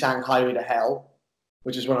sing, and we sang "Highway to Hell,"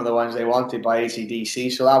 which is one of the ones they wanted by AC/DC.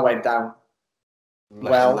 So that went down.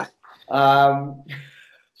 Well,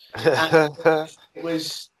 it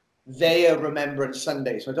was their Remembrance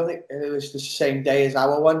Sunday, so I don't think it was the same day as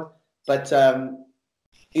our one. But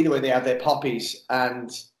either way, they had their poppies, and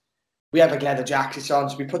we had like leather jackets on,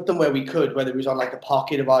 so we put them where we could, whether it was on like the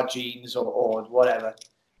pocket of our jeans or whatever.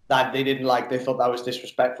 That they didn't like; they thought that was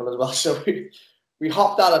disrespectful as well. So we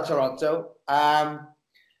hopped out of Toronto.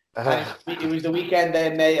 It was the weekend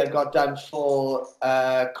there in May. I got done for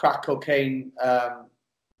crack cocaine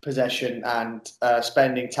possession and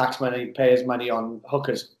spending taxpayers' money on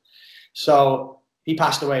hookers. So he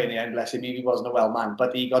passed away in the end, bless him. He wasn't a well man,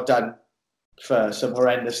 but he got done for some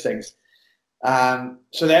horrendous things.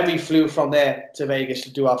 So then we flew from there to Vegas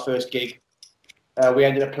to do our first gig. We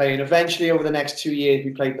ended up playing eventually over the next 2 years.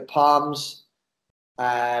 We played the Palms.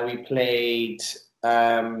 We played...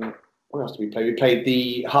 what else did we play? We played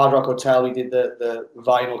the Hard Rock Hotel. We did the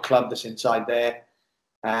vinyl club that's inside there.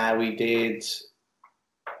 We did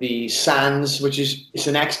the Sands, it's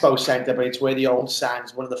an expo center, but it's where the old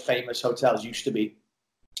Sands, one of the famous hotels, used to be.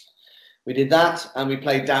 We did that, and we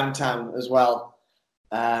played downtown as well.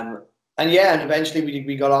 And eventually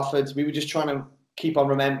we got offered. We were just trying to keep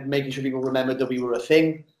on making sure people remembered that we were a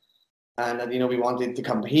thing, and we wanted to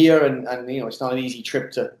come here, and it's not an easy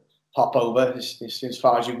trip to hop over. It's as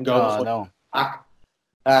far as you can go before back.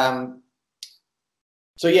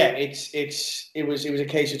 So yeah, it was a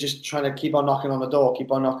case of just trying to keep on knocking on the door.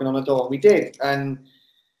 And we did. And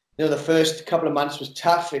the first couple of months was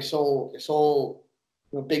tough. It's all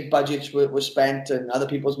big budgets were spent and other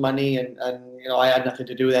people's money, and I had nothing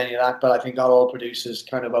to do with any of that. But I think all producers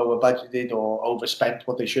kind of over budgeted or overspent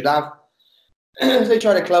what they should have. They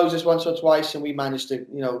tried to close us once or twice, and we managed to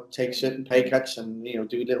take certain pay cuts and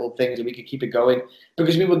do little things, and we could keep it going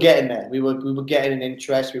because we were getting there. We were getting an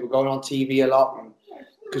interest. We were going on TV a lot, and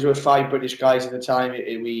because we were 5 British guys at the time,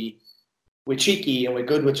 we're cheeky and we're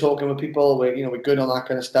good. We're talking with people. We're good on that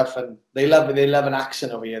kind of stuff, and they love it. They love an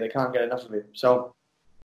accent over here. They can't get enough of it. So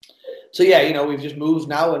yeah, we've just moved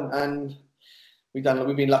now, and we've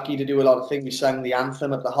been lucky to do a lot of things. We sang the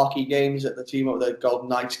anthem at the hockey games, at the the Golden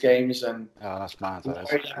Knights games, and that's mad. We're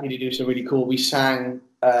very lucky to do some really cool. We sang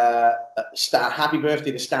 "Happy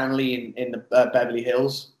Birthday" to Stanley in the Beverly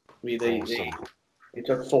Hills. It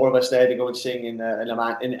took 4 of us there to go and sing in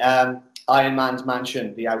Iron Man's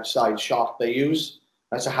mansion, the outside shot they use.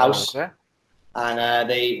 That's a house. Okay. And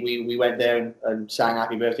we went there and sang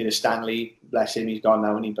 "Happy Birthday" to Stanley. Bless him, he's gone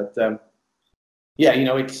now, isn't he? But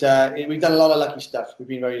we've done a lot of lucky stuff. We've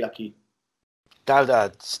been very lucky.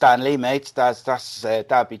 Stanley, mate,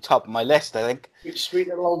 that'd be top of my list, I think. Sweet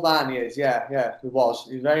little old man he is. Yeah, he was.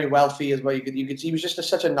 He was very wealthy as well. You could see he was just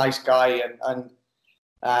such a nice guy, and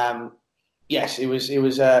yes, it was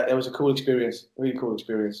a cool experience, a really cool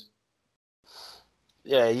experience.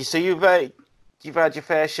 Yeah, so you've had your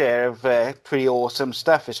fair share of pretty awesome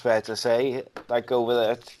stuff, it's fair to say, like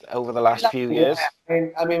over the last few years.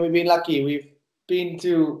 I mean, we've been lucky. We've been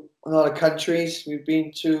to a lot of countries. We've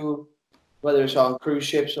been to, whether it's on cruise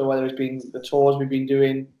ships or whether it's been the tours we've been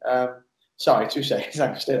doing. Sorry, 2 seconds. I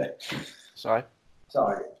can stay there. Sorry.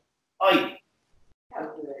 Oi.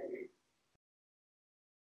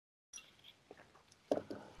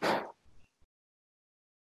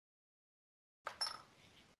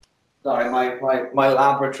 Sorry, my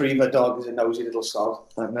Lab Retriever dog is a nosy little sod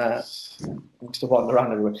and likes to wander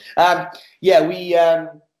around everywhere. I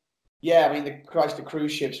mean, the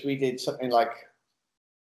cruise ships, we did something like,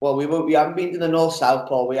 well, we haven't been to the North South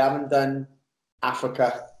Pole, we haven't done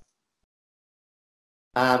Africa,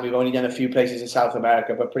 and we've only done a few places in South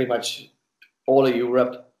America, but pretty much all of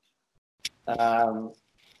Europe.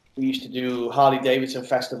 We used to do Harley Davidson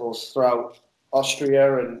festivals throughout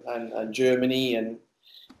Austria and Germany, and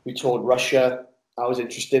we toured Russia. That was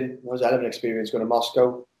interesting. It was a hell of an experience going to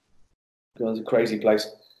Moscow. It was a crazy place.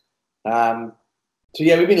 So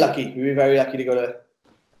yeah, we've been lucky. We've been very lucky to go to,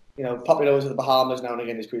 popping over to the Bahamas now and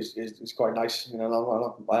again is quite nice.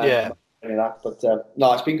 That. But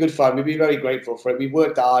no, it's been good fun. We've been very grateful for it. We've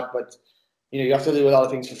worked hard, but you have to do a lot of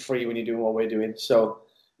things for free when you're doing what we're doing. So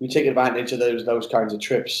we take advantage of those kinds of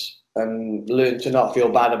trips and learn to not feel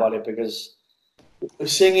bad about it, because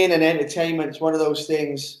singing and entertainment is one of those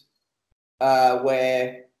things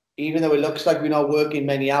where even though it looks like we're not working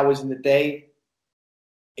many hours in the day,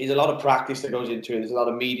 there's a lot of practice that goes into it. There's a lot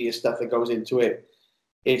of media stuff that goes into it.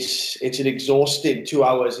 It's an exhausting 2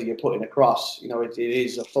 hours that you're putting across. It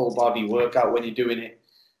is a full body workout when you're doing it,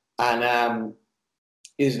 and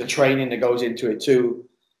is the training that goes into it too.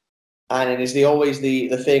 And it is always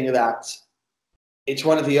the thing that it's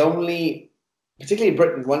one of the only, particularly in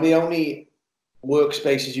Britain, one of the only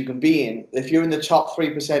workspaces you can be in. If you're in the top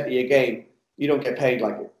 3% of your game, you don't get paid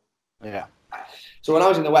like it. Yeah. So when I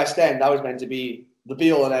was in the West End, that was meant to be the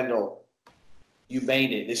be all and end all. You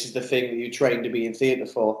made it. This is the thing that you trained to be in theatre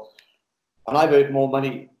for. And I've earned more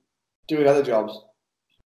money doing other jobs.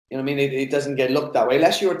 You know what I mean? It doesn't get looked that way.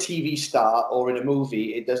 Unless you're a TV star or in a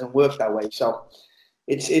movie, it doesn't work that way. So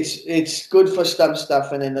it's good for some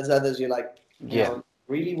stuff, and then there's others you're like,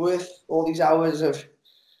 really worth all these hours of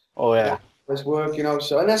work,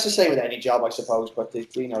 So, and that's the same with any job, I suppose. But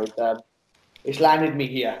it's landed me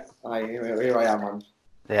here. Here I am, man.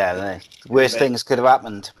 Yeah, worst things could have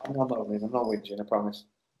happened. I'm not whinging, I promise.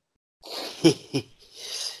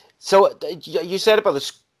 So you said about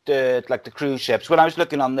the cruise ships. When I was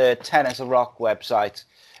looking on the Tenors of Rock website,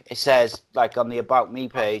 it says like on the About Me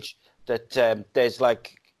page that there's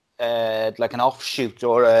like an offshoot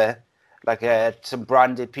or some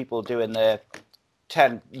branded people doing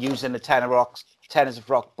using the Tenors of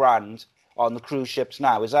Rock brand on the cruise ships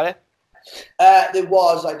now. Is that it? There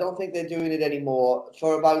was. I don't think they're doing it anymore.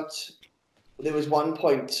 There was one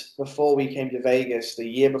point before we came to Vegas, the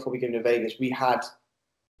year before we came to Vegas, we had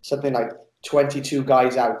something like 22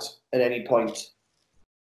 guys out at any point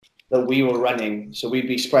that we were running. So we'd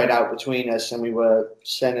be spread out between us, and we were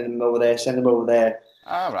sending them over there.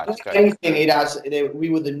 All right. Anything we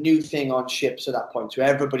were the new thing on ships at that point, so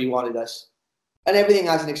everybody wanted us. And everything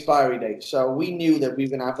has an expiry date. So we knew that we were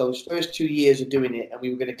going to have those first 2 years of doing it, and we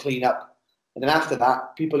were going to clean up. And then after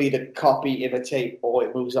that, people either copy, imitate, or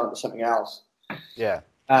it moves on to something else. Yeah.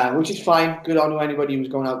 Which is fine. Good on to anybody who's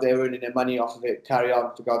going out there earning their money off of it. Carry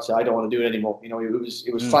on. For God's sake, I don't want to do it anymore. You know, it was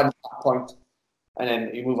fun at that point, and then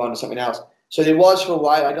you move on to something else. So there was for a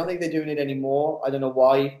while. I don't think they're doing it anymore. I don't know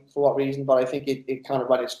why, for what reason, but I think it kind of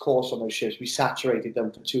ran its course on those ships. We saturated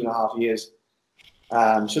them for 2.5 years.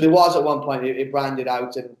 So there was at one point, it branded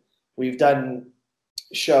out, and we've done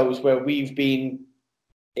shows where we've been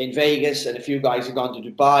in Vegas, and a few guys have gone to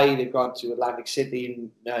Dubai. They've gone to Atlantic City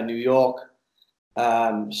in New York.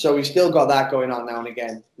 So we've still got that going on now and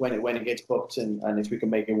again when it gets booked, and if we can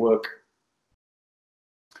make it work.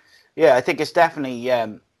 Yeah, I think it's definitely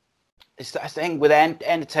I think with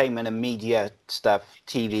entertainment and media stuff,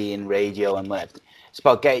 TV and radio and whatever, it's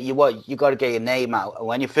about you got to get your name out. And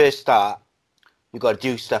when you first start, you got to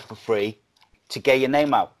do stuff for free to get your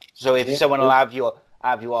name out. So if someone will have you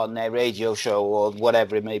on their radio show or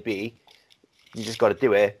whatever it may be, you just got to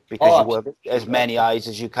do it because you want as many eyes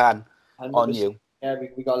as you can 100%. On you. Yeah,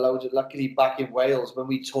 we got loads of. Luckily, back in Wales when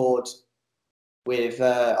we toured with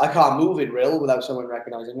I Can't Move in Rill without someone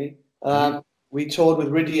recognising me. We toured with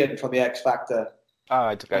Ridian from the X Factor. Oh,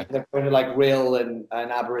 right, okay. They're kind of like Rill and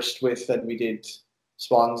Aberystwyth, and we did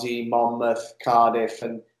Swansea, Monmouth, Cardiff,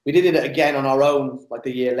 and we did it again on our own like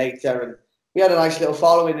a year later. And we had a nice little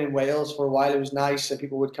following in Wales for a while. It was nice, and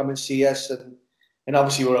people would come and see us. And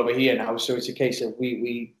obviously we're over here now, so it's a case of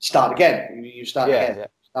we start again. You start again. Yeah.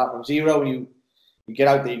 Start from zero. You get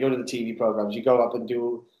out there. You go to the TV programs. You go up and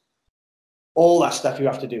do all that stuff you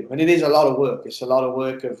have to do. And it is a lot of work. It's a lot of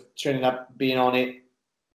work of turning up, being on it,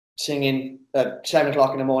 singing at 7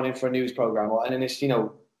 o'clock in the morning for a news program. And then it's,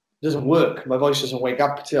 doesn't work. My voice doesn't wake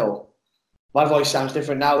up till... My voice sounds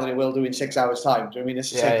different now than it will do in 6 hours' time. Do you know what I mean?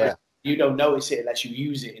 It's the same thing. You don't notice it unless you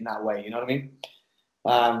use it in that way. You know what I mean?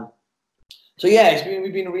 So yeah,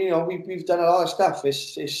 we've done a lot of stuff.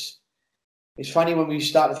 It's funny when we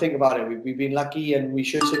start to think about it. We've been lucky, and we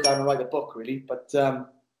should sit down and write a book, really. But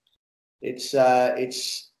it's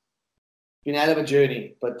been a hell of a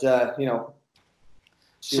journey. But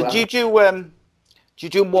So do you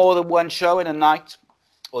do more than one show in a night,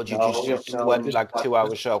 or do you just one like 2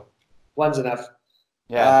 hour show? One's enough.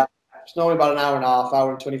 Yeah. It's normally about an hour and a half,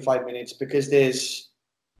 hour and 25 minutes, because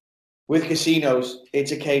with casinos,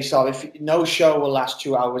 it's a case of if no show will last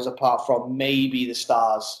 2 hours apart from maybe the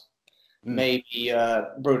Stars, maybe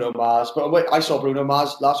Bruno Mars. But I saw Bruno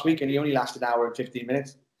Mars last week, and he only lasted an hour and 15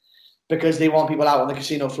 minutes because they want people out on the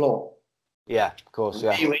casino floor. Yeah, of course.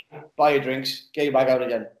 Yeah. Buy your drinks, get your bag out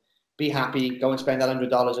again, be happy, go and spend that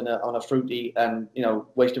 $100 on a fruity, and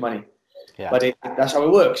waste your money. Yeah. But that's how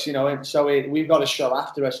it works, And so we've got a show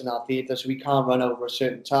after us in our theatre, so we can't run over a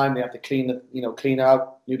certain time. They have to clean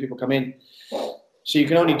out. New people come in, so you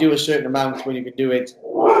can only do a certain amount when you can do it.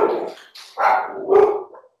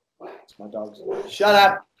 It's my dogs. Shut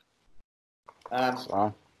up.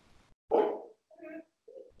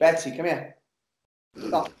 Betsy, come here.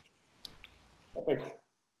 Stop.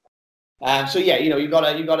 So yeah, you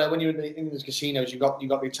gotta when you're in these casinos, you got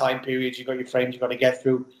the time periods, you got your frames, you got to get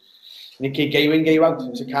through. And they can't get you in, get you out.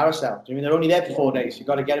 It's a carousel. I mean, they're only there for 4 days. You've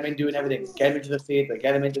got to get them in doing everything. Get them into the theatre,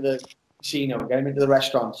 get them into the casino, get them into the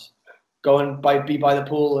restaurants. Go and be by the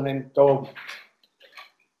pool, and then go home.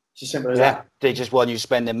 It's as simple as that. They just want you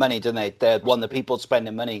spending money, don't they? They want the people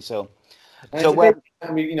spending money. So when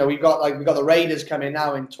we've got the Raiders coming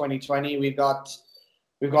now in 2020. We've got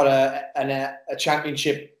a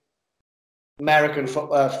championship American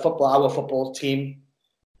football team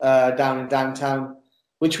down in downtown,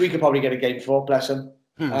 which we could probably get a game for, bless them.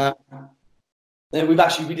 Then we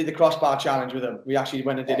did the crossbar challenge with them. We actually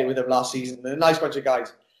went and did it with them last season. They're a nice bunch of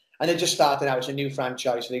guys, and they're just starting out. It's a new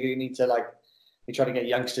franchise, so they need to they try to get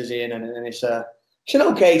youngsters in, and it's an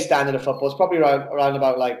okay standard of football. It's probably around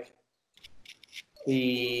about like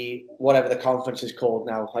the whatever the conference is called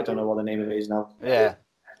now. I don't know what the name of it is now. Yeah,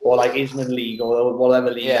 or like Isman League or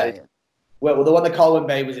whatever league. Yeah. Well, the one that Colwyn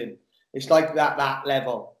Bay was in. It's like that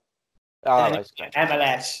level. Oh,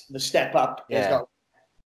 MLS, the step up. Yeah. It's got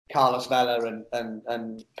Carlos Vela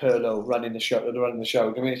and Pirlo running the show. I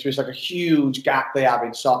mean, it's just like a huge gap they have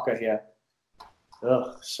in soccer here.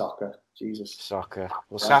 Ugh, soccer, Jesus. Soccer.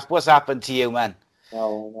 What's happened to you, man?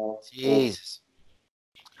 No. Jesus.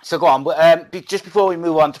 So go on. Just before we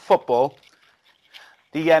move on to football,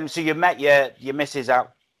 so you met your missus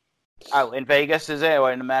out in Vegas, is it,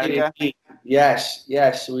 or in America? Yes.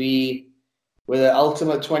 We're the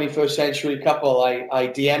ultimate 21st century couple. I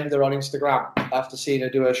DM'd her on Instagram after seeing her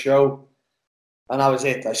do her show, and that was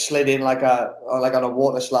it. I slid in like on a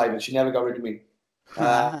water slide, and she never got rid of me.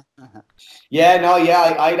 I'd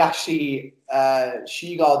actually,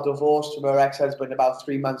 she got divorced from her ex-husband about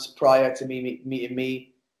 3 months prior to me meeting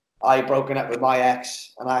me. I'd broken up with my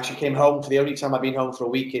ex, and I actually came home for the only time I've been home for a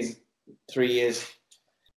week in 3 years.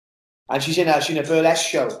 And she's in a burlesque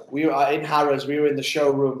show. We were in Harrods. We were in the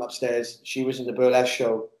showroom upstairs. She was in the burlesque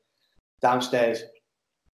show downstairs.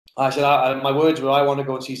 I said, my words were, I want to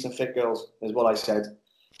go and see some fit girls, is what I said.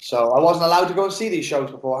 So I wasn't allowed to go and see these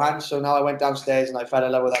shows beforehand. So now I went downstairs and I fell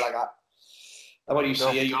in love with her like that. And when you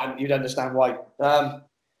see her, you'd understand why.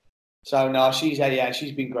 So no, she's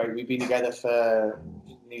been great. We've been together for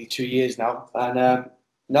nearly 2 years now. And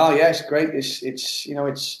it's great.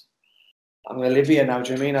 It's I'm going to live here now.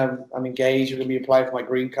 Do you know what I mean? I'm engaged. I'm going to be applying for my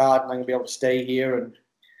green card, and I'm going to be able to stay here. And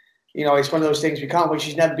it's one of those things we can't wait.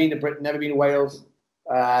 She's never been to Britain, never been to Wales.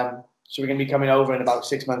 So we're going to be coming over in about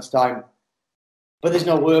 6 months' time. But there's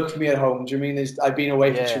no work for me at home. Do you know what I mean? I've been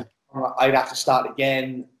away for 2 months. I'd have to start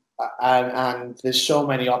again. And there's so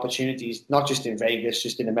many opportunities, not just in Vegas,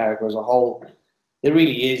 just in America as a whole. There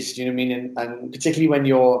really is. Do you know what I mean? And particularly when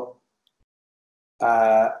you're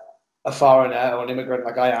a foreigner or an immigrant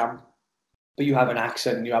like I am, but you have an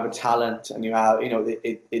accent and you have a talent and you have,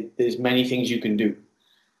 there's many things you can do.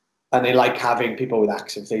 And they like having people with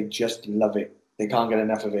accents. They just love it. They can't get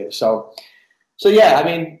enough of it. So yeah, I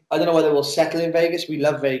mean, I don't know whether we'll settle in Vegas. We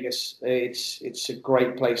love Vegas. It's a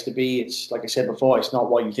great place to be. It's, like I said before, it's not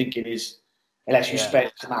what you think it is unless you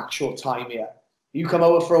spend some actual time here. You come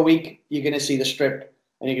over for a week, you're going to see the Strip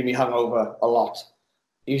and you're going to be hungover a lot.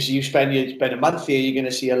 You spend a month here, you're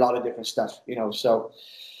going to see a lot of different stuff, so...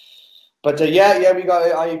 But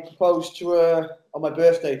I proposed to her on my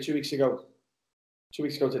birthday 2 weeks ago. 2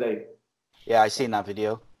 weeks ago today. Yeah, I seen that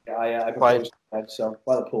video. Yeah, I proposed to her, so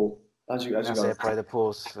by the pool. As you go. By the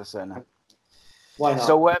pools. Why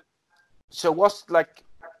not? So what's like?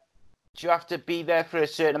 Do you have to be there for a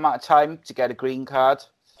certain amount of time to get a green card?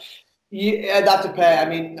 Yeah, that depends. I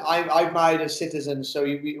mean, I've married a citizen, so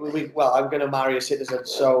I'm going to marry a citizen.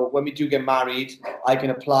 So when we do get married, I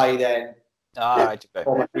can apply then.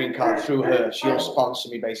 For my green card through her. She'll sponsor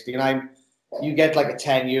me basically, and you get like a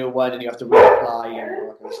 10-year one, and you have to reapply and all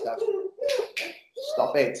that kind of stuff.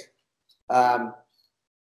 Stop it.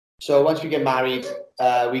 So once we get married,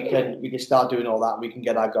 we can start doing all that. We can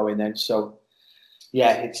get that going then. So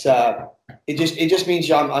yeah, it just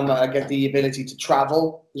means I get the ability to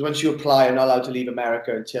travel, because once you apply, I'm not allowed to leave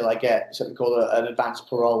America until I get something called an advanced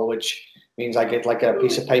parole, which means I get like a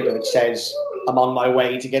piece of paper that says I'm on my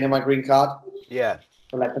way to getting my green card. Yeah.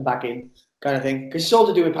 To let them back in, kind of thing. Because it's all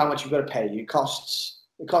to do with how much you've got to pay. It costs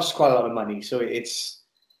quite a lot of money. So it's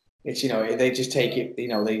they just take it.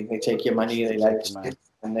 They take your money,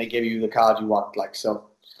 and they give you the card you want. Like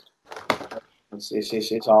so,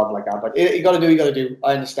 it's hard like that. But you got to do.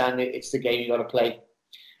 I understand it. It's the game you got to play.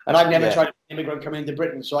 And I've never tried an immigrant coming into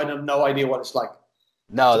Britain, so I have no idea what it's like.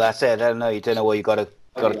 No, that's it. I don't know. You don't know what you got to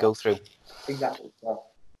go through. Exactly. Yeah.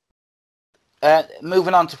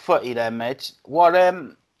 Moving on to footy then, mate. What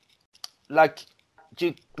do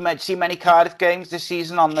you see many Cardiff games this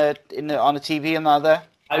season on the TV and that there?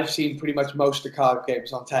 I've seen pretty much most of the Cardiff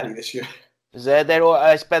games on telly this year. Is there?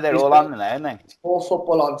 I bet they're all on there, aren't they? It's more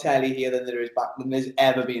football on telly here than there's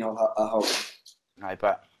ever been on a home. I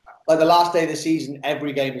bet. Like the last day of the season,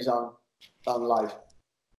 every game is on live.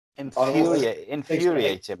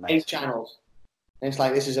 Infuriating, mate. 8 channels. And it's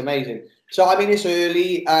like, this is amazing. So, I mean, it's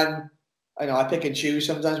early, and I know I pick and choose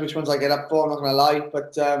sometimes which ones I get up for, I'm not going to lie.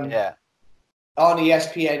 But on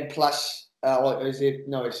ESPN Plus,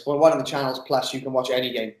 it's one of the channels Plus, you can watch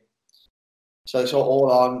any game. So it's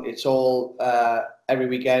all on. It's all every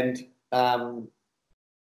weekend. They'll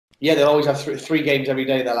always have three games every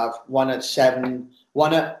day. They'll have one at 7,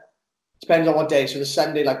 depends on what day. So the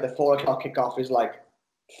Sunday, like the 4 o'clock kickoff is like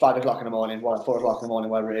 5 o'clock in the morning, 4 o'clock in the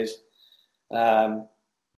morning, whatever it is. And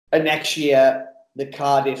next year, the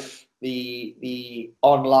Cardiff, the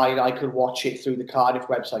online, I could watch it through the Cardiff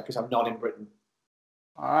website because I'm not in Britain.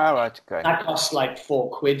 All right, okay. That costs like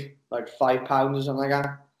 £4, like £5 or something like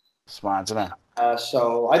that. Smart, isn't it?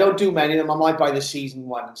 So I don't do many of them. I might buy the season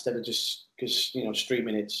one instead of just because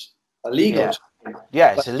streaming it's illegal.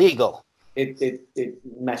 Yeah, it's illegal. It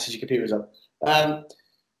messes your computers up. I've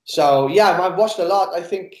watched a lot. I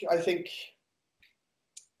think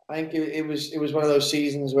it was one of those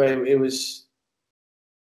seasons where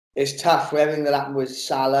it's tough with everything that happened with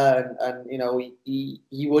Salah and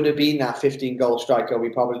he would have been that 15-goal striker we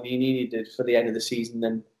probably needed for the end of the season,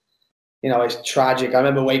 and it's tragic. I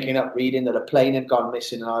remember waking up reading that a plane had gone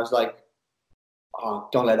missing, and I was like, oh,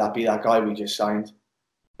 don't let that be that guy we just signed.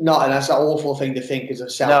 No, and that's an awful thing to think as a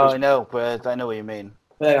selfish. No, I know, but I know what you mean.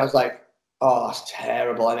 But then I was like, oh, that's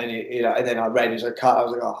terrible. And then and then I read his cut. I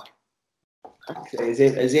was like, oh, as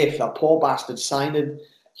if that poor bastard signed a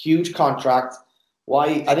huge contract.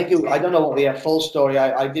 Why? I don't know what the full story.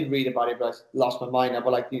 I did read about it, but I lost my mind.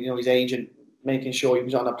 But like his agent making sure he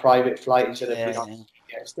was on a private flight instead of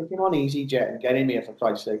stick him on EasyJet and get him here for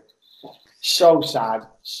Christ's sake. So sad.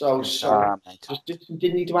 So just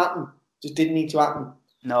didn't need to happen. Just didn't need to happen.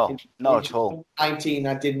 No, not at all. 19,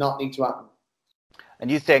 that did not need to happen.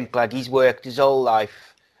 And you think like he's worked his whole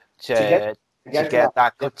life to get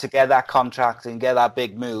that contract and get that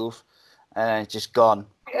big move, and it's just gone.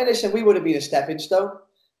 And listen, we would have been a stepping stone.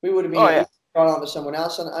 We would have been gone on to someone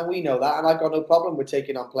else, and we know that. And I've got no problem with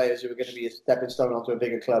taking on players who are going to be a stepping stone onto a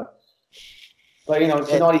bigger club. But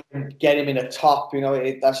to not even get him in the top,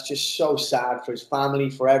 that's just so sad for his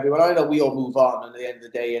family, for everyone. I know we all move on at the end of the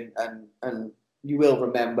day, and you will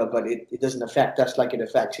remember, but it doesn't affect us like it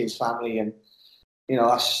affects his family, and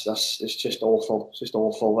it's just awful. It's just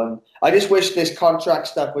awful, and I just wish this contract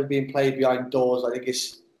stuff was being played behind doors. I think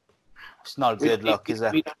it's not a good look, is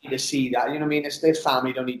it? We don't need to see that. You know what I mean? It's their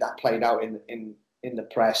family don't need that played out in the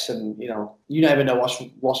press, and you never know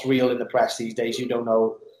what's real in the press these days. You don't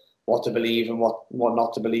know what to believe and what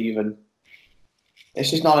not to believe, and it's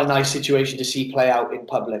just not a nice situation to see play out in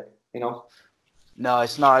public. No,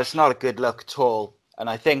 it's not. It's not a good look at all. And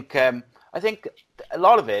I think a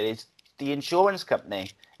lot of it is the insurance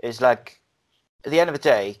company is like, at the end of the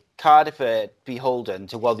day, Cardiff are beholden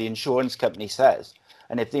to what the insurance company says.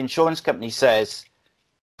 And if the insurance company says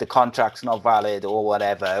the contract's not valid or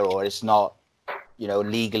whatever, or it's not,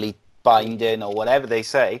 legally binding or whatever they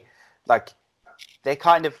say, like they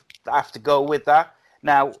kind of have to go with that.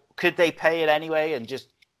 Now, could they pay it anyway and just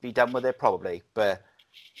be done with it? Probably, but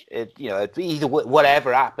either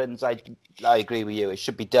whatever happens, I agree with you. It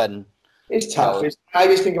should be done. It's tough. I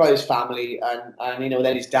just think about his family, and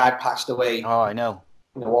then his dad passed away. Oh, I know.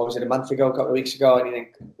 What was it, a month ago, a couple of weeks ago? And you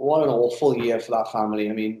think, what an awful year for that family.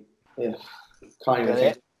 I mean, can't even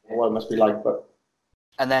think what it must be like. But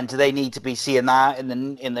and then, do they need to be seeing that in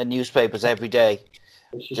the newspapers every day,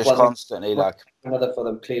 just constantly? Like another for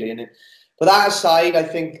them, clearly, innit? But that aside, I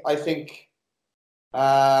think.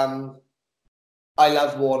 I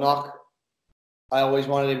love Warnock. I always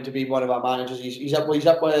wanted him to be one of our managers. He's up with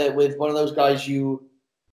one of those guys you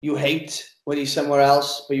hate when he's somewhere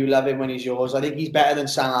else, but you love him when he's yours. I think he's better than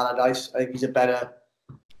Sam Allardyce. I think he's a better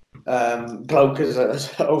bloke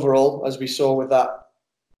as overall, as we saw with that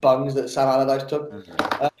bungs that Sam Allardyce took.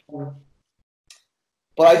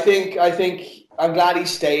 But I think I'm glad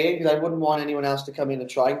he's staying, because I wouldn't want anyone else to come in and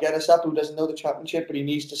try and get us up who doesn't know the Championship, but he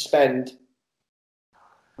needs to spend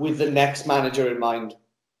with the next manager in mind,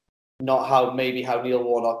 not how Neil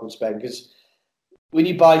Warnock would spend. Because when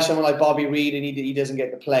you buy someone like Bobby Reid and he doesn't get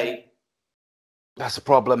to play, that's a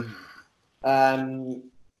problem. I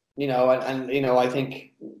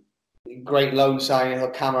think great loan signing.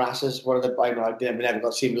 Camarasa is one of the. I never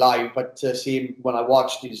got to see him live, but to see him when I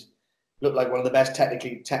watched, he's looked like one of the best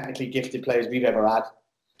technically gifted players we've ever had.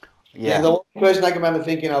 Yeah. The only person I can remember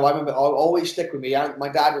thinking of, I'll always stick with me. My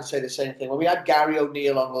dad would say the same thing. When we had Gary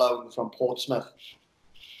O'Neill on loan from Portsmouth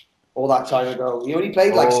all that time ago, he only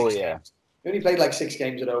played like 6 games. He only played like 6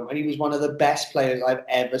 games at home, and he was one of the best players I've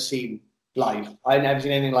ever seen live. I've never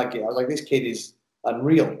seen anything like it. I was like, this kid is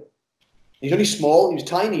unreal. He's only small, he was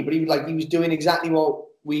tiny, but he was doing exactly what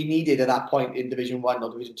we needed at that point in Division 1 or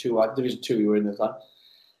Division 2. Division 2 we were in the time.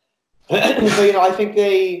 But I think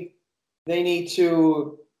they need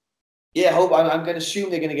to. Yeah, hope. I'm going to assume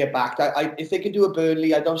they're going to get back. If they can do a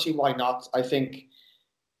Burnley, I don't see why not. I think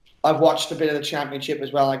I've watched a bit of the Championship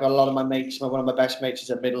as well. I got a lot of my mates. One of my best mates is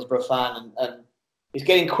a Middlesbrough fan, and it's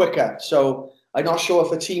getting quicker. So I'm not sure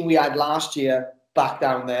if the team we had last year back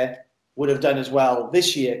down there would have done as well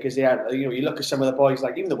this year, because they had. You look at some of the boys,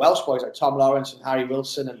 like even the Welsh boys, like Tom Lawrence and Harry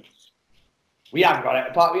Wilson, and we haven't got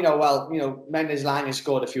it. Apart, Mendes Lang has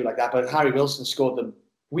scored a few like that, but Harry Wilson scored them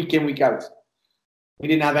week in, week out. We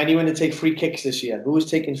didn't have anyone to take free kicks this year. Who was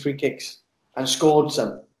taking free kicks and scored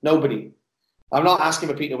some? Nobody. I'm not asking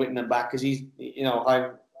for Peter Whittingham back, because he's,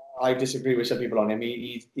 I disagree with some people on him.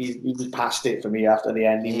 He was past it for me after the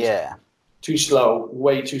end. He was too slow,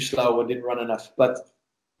 way too slow, and didn't run enough. But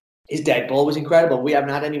his dead ball was incredible. We haven't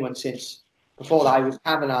had anyone since. Before that, he was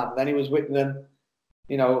Kavanagh, then he was Whittingham,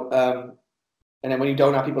 and then when you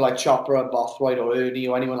don't have people like Chopper and Bothroyd or Ernie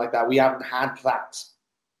or anyone like that, we haven't had that.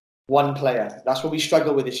 One player. That's what we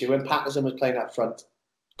struggled with this year when Patterson was playing up front.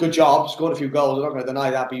 Good job, scored a few goals. I'm not going to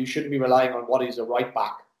deny that, but you shouldn't be relying on what is a right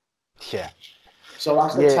back. Yeah. So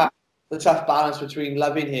that's the tough balance between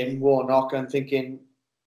loving him, Warnock, and thinking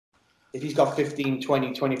if he's got 15,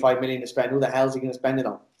 20, 25 million to spend, who the hell is he going to spend it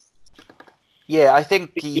on? Yeah, I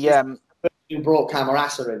think he... You brought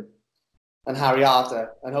Camarasa in and Harry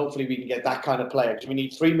Arter, and hopefully we can get that kind of player. Because we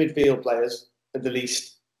need 3 midfield players at the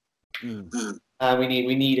least. And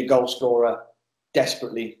we need a goal scorer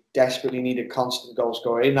desperately need a constant goal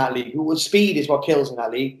scorer in that league. Speed is what kills in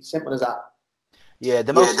that league. Simple as that. Yeah,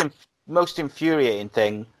 the most infuriating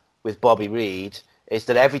thing with Bobby Reid is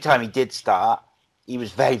that every time he did start, he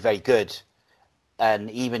was very, very good.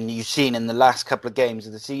 And even you've seen in the last couple of games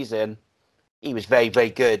of the season, he was very, very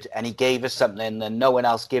good. And he gave us something that no one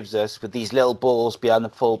else gives us with these little balls behind the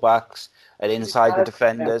fullbacks and inside the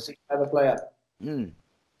defenders. Clever player.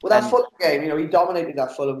 Well, that Fulham game, he dominated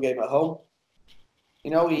that Fulham game at home.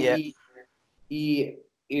 He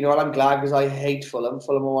I'm glad because I hate Fulham.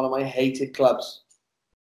 Fulham are one of my hated clubs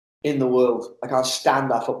in the world. I can't stand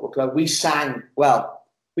that football club. We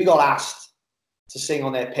got asked to sing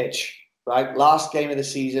on their pitch, right? Last game of the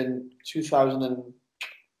season,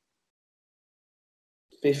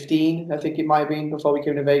 2015, I think it might have been, before we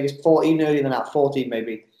came to Vegas. 14, earlier than that, 14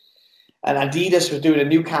 maybe. And Adidas was doing a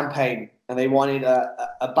new campaign, and they wanted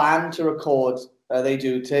a band to record. They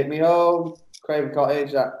do Take Me Home, Craven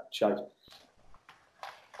Cottage, that shite.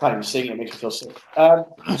 Can't even sing it, makes me feel sick.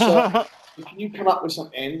 So can you come up with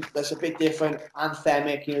something that's a bit different,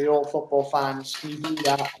 anthemic? You're all football fans. Can you do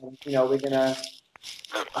that? And, we're gonna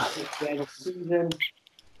it's the end of the season,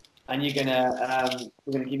 and we're gonna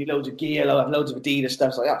give you loads of gear, loads of Adidas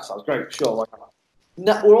stuff. So that sounds great. Sure, why not?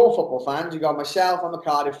 No, we're all football fans. You got myself. I'm a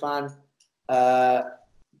Cardiff fan.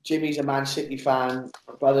 Jimmy's a Man City fan.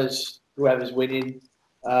 My brother's whoever's winning.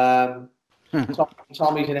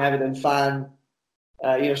 Tommy's an Everton fan.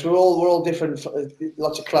 So we're all different.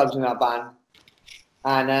 Lots of clubs in our band,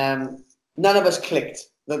 and none of us clicked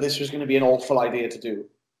that this was going to be an awful idea to do.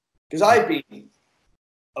 Because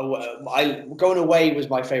going away was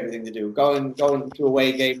my favourite thing to do. Going to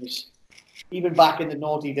away games, even back in the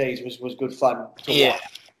naughty days, was good fun. Yeah,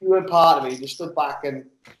 you were part of it. You just stood back and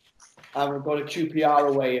we've got a QPR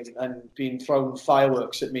away and being thrown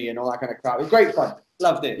fireworks at me and all that kind of crap. It was great fun.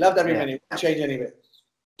 Loved it. Loved every minute. Didn't change any of it.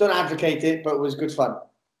 Don't advocate it, but it was good fun.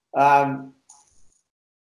 But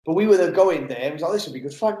we were going there. It was like, this would be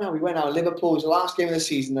good fun. No, we went out. Liverpool was the last game of the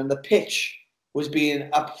season, and the pitch was being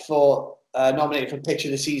up for nominated for pitch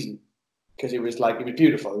of the season because it was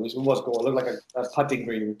beautiful. It was goal. It looked like a putting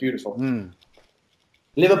green. It was beautiful.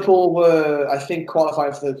 Liverpool were, I think,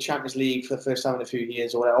 qualifying for the Champions League for the first time in a few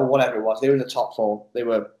years, or whatever it was. They were in the top 4. They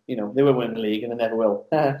were winning the league, and they never will.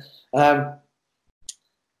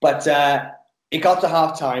 But it got to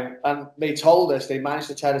half time, and they managed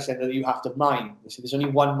to tell us that you have to mime. They said there's only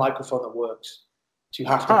one microphone that works, so you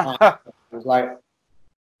have to mime. It was like,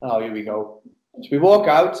 oh, here we go. So we walk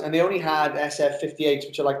out, and they only had SF58s,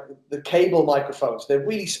 which are like the cable microphones. They're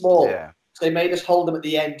really small. Yeah. So they made us hold them at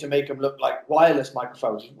the end to make them look like wireless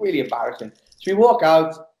microphones. It's really embarrassing. So we walk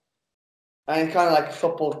out, and kind of like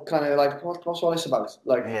football, kind of like, what's all this about?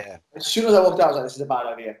 As soon as I walked out, I was like, this is a bad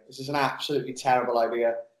idea. This is an absolutely terrible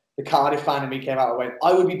idea. The Cardiff fan in me came out and went,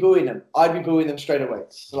 I would be booing them. I'd be booing them straight away.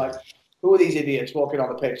 So like, who are these idiots walking on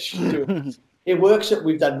the pitch? It works.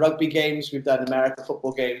 We've done rugby games. We've done American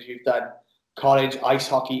football games. We've done college ice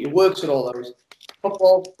hockey. It works at all those.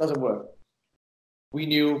 Football doesn't work. We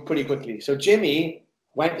knew pretty quickly. So Jimmy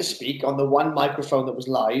went to speak on the one microphone that was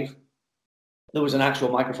live. There was an actual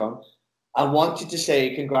microphone. And wanted to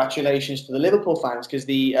say congratulations to the Liverpool fans because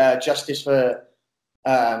the justice for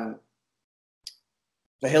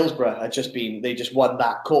Hillsborough they just won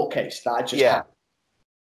that court case. That had just happened.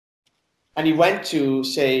 And he went to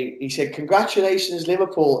he said, congratulations,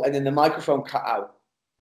 Liverpool, and then the microphone cut out.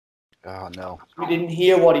 Oh, no. We didn't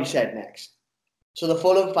hear what he said next. So the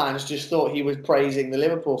Fulham fans just thought he was praising the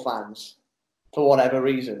Liverpool fans for whatever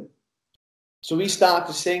reason. So we start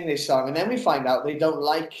to sing this song, and then we find out they don't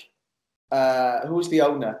like, who's the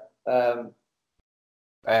owner? Fayed,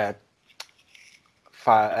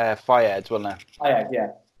 wasn't it? Fayed,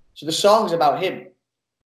 yeah. So the song's about him,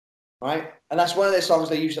 right? And that's one of their songs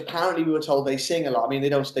they use. Apparently, we were told they sing a lot. I mean, they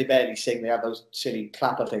barely sing. They have those silly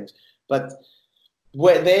clapper things. But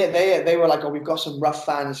they were like, oh, we've got some rough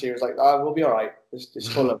fans here. It's like, oh, we'll be all right. It's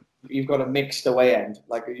Fulham. You've got a mixed away end.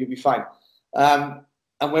 Like, you'll be fine. And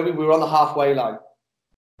when we were on the halfway line,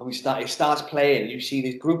 and it starts playing, you see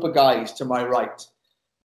this group of guys to my right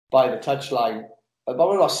by the touchline.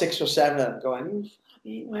 About 6 or 7 of them going,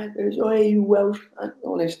 you Welsh,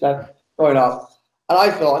 all this stuff going on. And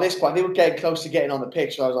I thought at this point, they were getting close to getting on the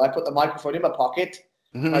pitch. So I put the microphone in my pocket.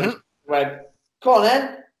 And I just went, come on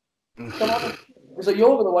then. Come on. It's like,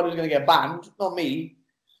 you're the one who's going to get banned, not me.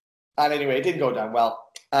 And anyway, it didn't go down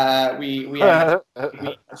well. We got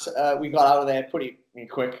out of there pretty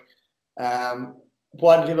quick.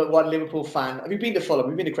 One Liverpool fan. Have you been to Fulham?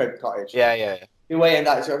 Have you been to Craven Cottage? Yeah. The way in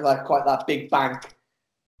that sort of like quite that big bank,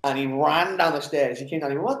 and he ran down the stairs. He came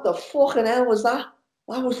down. He went, what the fucking hell was that?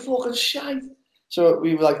 That was fucking shite. So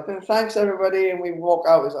we were like, thanks everybody, and we walk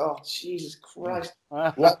out. It's oh Jesus Christ!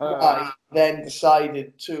 One guy then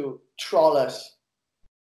decided to troll us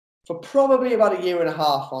for probably about a year and a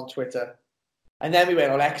half on Twitter, and then we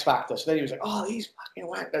went on X Factor. So then he was like, oh, these fucking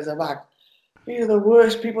wankers are back. These are the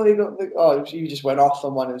worst people. He just went off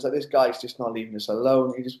on one. It was like, this guy's just not leaving us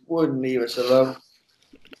alone. He just wouldn't leave us alone.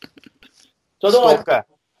 So I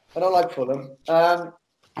don't like Fulham. But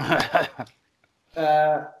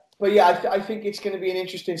yeah, I think it's going to be an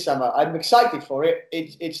interesting summer. I'm excited for it.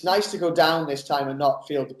 It's nice to go down this time and not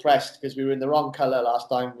feel depressed because we were in the wrong colour last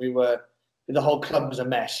time. The whole club was a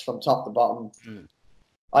mess from top to bottom.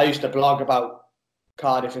 I used to blog about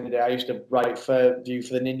Cardiff in the day. I used to write for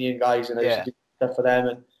the Ninian guys, and I used to do stuff for them,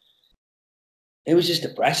 and it was just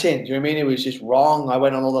depressing. Do you know what I mean? It was just wrong. I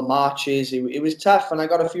went on all the marches. It was tough, and I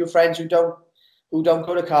got a few friends who don't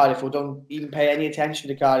go to Cardiff, or don't even pay any attention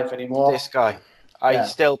to Cardiff anymore. This guy, I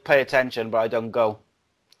still pay attention, but I don't go.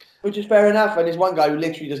 Which is fair enough. And there's one guy who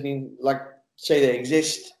literally doesn't even say they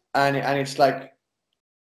exist, and it's like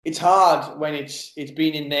it's hard when it's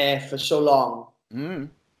been in there for so long.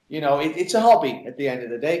 You know, it's a hobby at the end of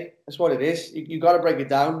the day. That's what it is. You got to break it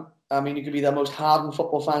down. I mean, you could be the most hardened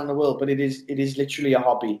football fan in the world, but it is literally a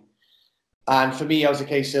hobby. And for me, it was a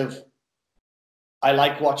case of I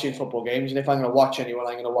like watching football games, and if I'm going to watch anyone,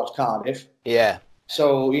 I'm going to watch Cardiff. Yeah.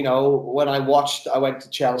 So, you know, when I went to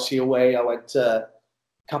Chelsea away, I went to a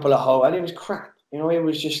couple of home, and it was crap. You know, it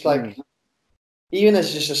was just like, even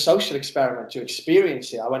as just a social experiment to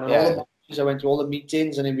experience it. I went on all the matches, I went to all the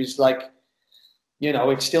meetings, and it was like, you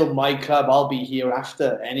know, it's still my club. I'll be here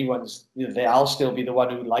after anyone's there. I'll still be the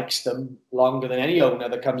one who likes them longer than any owner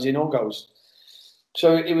that comes in or goes.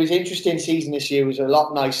 So it was an interesting season this year. It was a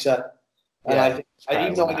lot nicer. And I think,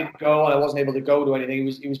 even though I didn't go and I wasn't able to go to anything,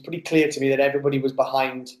 it was pretty clear to me that everybody was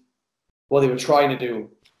behind what they were trying to do.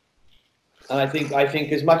 And I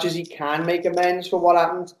think as much as he can make amends for what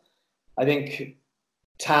happened, I think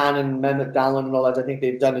Tan and Mehmet Dallin and all that, I think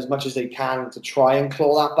they've done as much as they can to try and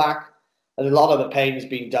claw that back. And a lot of the pain has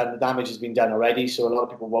been done, the damage has been done already, so a lot of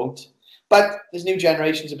people won't. But there's new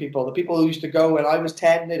generations of people. The people who used to go when I was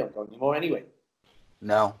 10, they don't go anymore anyway.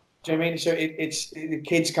 No. Do you know what I mean? So the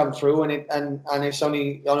kids come through, and it's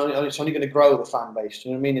only going to grow the fan base. Do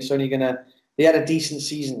you know what I mean? It's only going to. They had a decent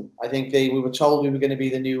season. I think we were told we were going to be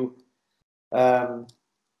the new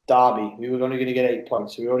Derby. We were only going to get 8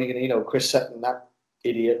 points. We were only going to, Chris Sutton, that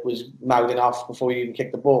idiot, was mouthing off before we even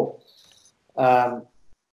kicked the ball.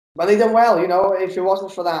 But they done well. If it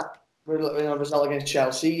wasn't for that result against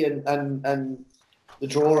Chelsea and the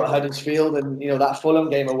draw at Huddersfield and that Fulham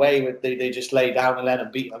game away where they just lay down and let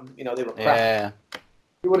them beat them. They were crap. Yeah.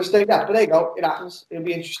 We would have stayed up. But there you go. It happens. It'll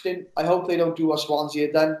be interesting. I hope they don't do what Swansea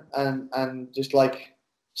had done and just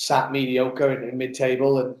sat mediocre in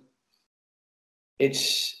mid-table. And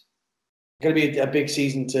it's going to be a big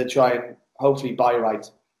season to try and hopefully buy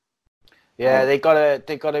right. Yeah, they got to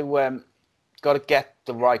get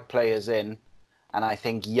the right players in, and I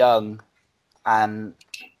think young and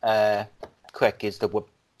quick is the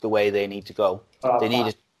way they need to go. They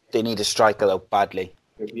need a striker though badly.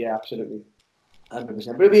 Yeah, absolutely, 100%. But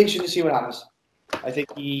it'll be interesting to see what happens. I think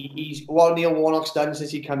he's what Neil Warnock's done since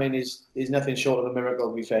he come in is nothing short of a miracle.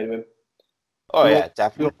 To be fair to him. Oh yeah,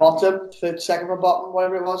 definitely. We were bottom, second from bottom,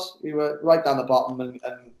 whatever it was. We were right down the bottom, and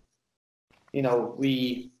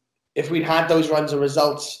if we'd had those runs of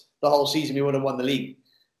results the whole season, we would have won the league.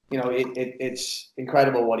 It's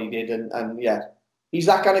incredible what he did, and yeah, he's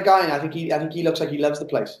that kind of guy. And I think he looks like he loves the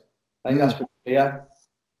place. I think that's pretty clear.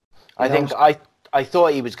 I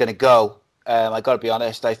thought he was going to go. I got to be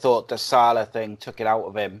honest. I thought the Salah thing took it out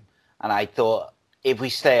of him, and I thought if we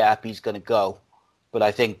stay up, he's going to go. But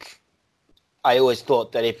I always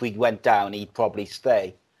thought that if we went down, he'd probably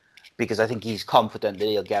stay, because I think he's confident that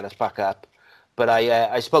he'll get us back up. But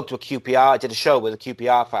I spoke to a QPR. I did a show with a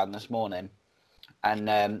QPR fan this morning,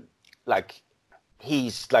 and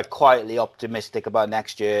he's quietly optimistic about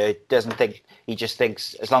next year. He just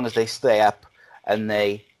thinks as long as they stay up and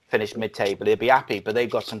they finish mid-table, he'll be happy. But they've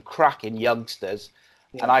got some cracking youngsters.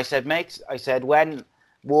 Yeah. And I said, mate, when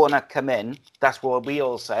Warnock come in, that's what we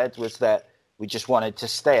all said, was that we just wanted to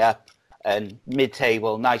stay up and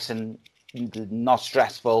mid-table, nice and not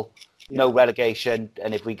stressful, no relegation,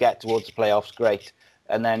 and if we get towards the playoffs, great.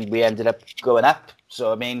 And then we ended up going up.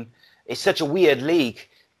 So, I mean, it's such a weird league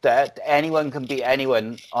that anyone can beat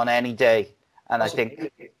anyone on any day. And I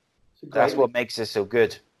think that's what makes it so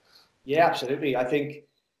good. Yeah, absolutely. I think,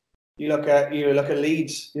 You look at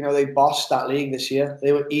Leeds. You know, they bossed that league this year.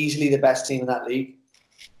 They were easily the best team in that league.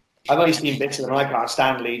 I've only seen bits of them. I can't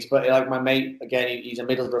stand Leeds, but like my mate, again, he's a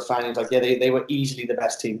Middlesbrough fan. He's like, yeah, they were easily the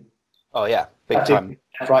best team. Oh yeah, big time.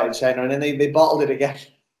 Right in centre, and then they bottled it again.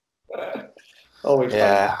 Always.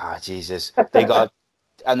 Yeah, Jesus, they got,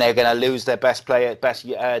 and they're going to lose their best player,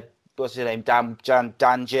 what's his name?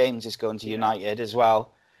 Dan James is going to United as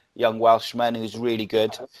well. Young Welshman who's really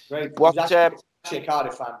good. Great. What? Actually a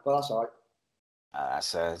Cardiff fan, but that's all right.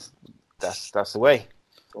 That's the way.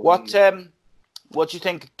 What do you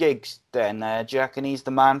think of Giggs then? Do you reckon he's the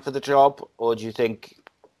man for the job, or do you think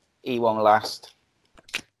he won't last?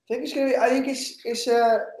 I think it's gonna be. I think it's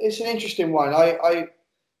an interesting one. I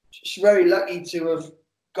just very lucky to have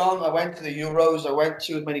gone. I went to the Euros. I went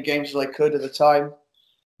to as many games as I could at the time.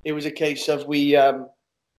 It was a case of we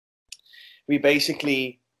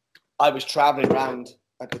basically. I was traveling around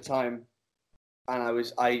at the time, and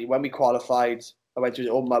when we qualified, I went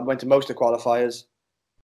to most of the qualifiers.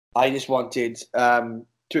 I just wanted to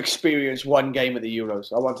experience one game at the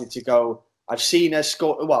Euros. I wanted to go. I've seen us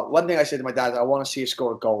score. Well, one thing I said to my dad, I want to see us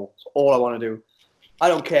score a goal. That's all I want to do. I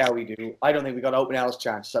don't care how we do. I don't think we got open L's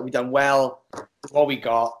chance. We've done well. What we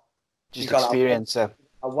got. Just experience.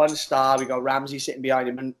 A 1-star. We got Ramsey sitting behind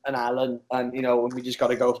him and Alan, and we just got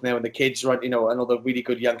to go from there. When the kids run, and all the really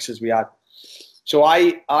good youngsters we had. So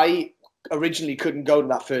I originally couldn't go to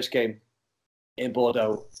that first game in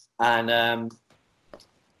Bordeaux, and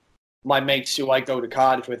my mates who I go to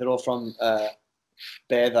Cardiff with are all from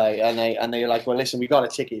Bethay, and they're like, well, listen, we got a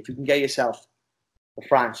ticket. If you can get yourself to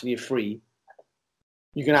France and you're free,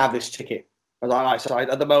 you can have this ticket. I was like, all right. So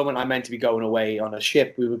at the moment, I'm meant to be going away on a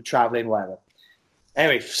ship. We were traveling, whatever.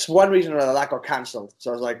 Anyway, for one reason or another, that got cancelled.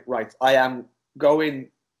 So I was like, right, I am going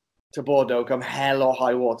to Bordeaux, come hell or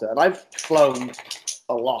high water. And I've flown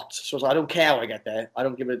a lot. So I was like, I don't care how I get there. I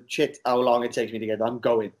don't give a shit how long it takes me to get there. I'm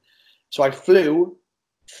going. So I flew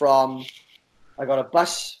I got a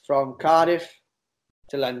bus from Cardiff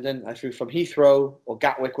to London. I flew from Heathrow or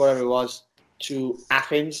Gatwick, whatever it was, to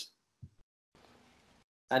Athens.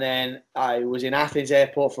 And then I was in Athens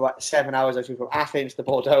airport for about 7 hours. I flew from Athens to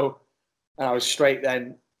Bordeaux. And I was straight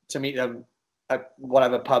then to meet them at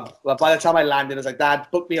whatever pub. But by the time I landed, I was like, Dad,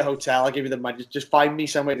 book me a hotel. I'll give you the money. Just find me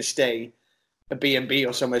somewhere to stay, a B&B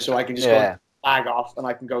or somewhere, so I can just go bag off and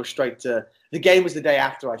I can go straight to... The game was the day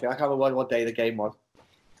after, I think. I can't remember what day the game was.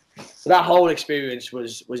 So that whole experience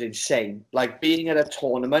was insane. Like being at a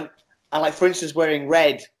tournament and, like, for instance, wearing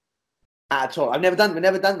red at a tournament. I've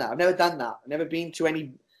never done that. I've never been to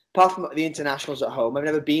any... Apart from the internationals at home, I've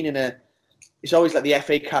never been in a... It's always like the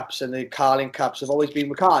FA Cups and the Carling Cups have always been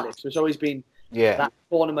with Cardiff. So it's always been that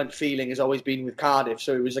tournament feeling has always been with Cardiff.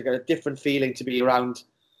 So it was like a different feeling to be around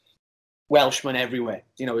Welshmen everywhere.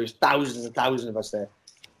 It was thousands and thousands of us there.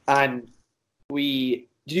 And did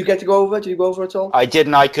you get to go over? Did you go over at all? I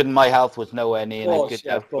didn't. I couldn't. My health was nowhere near good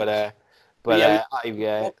enough.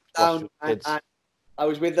 I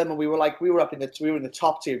was with them, and we were up in the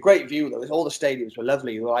top tier. Great view though. All the stadiums were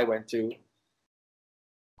lovely that I went to.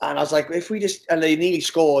 And I was like, and they nearly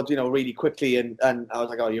scored, really quickly. And I was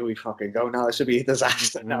like, oh, here we fucking go now. This would be a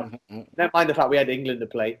disaster now. Never mind the fact we had England to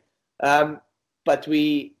play. But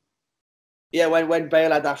when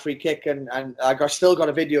Bale had that free kick, and I still got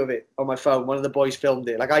a video of it on my phone. One of the boys filmed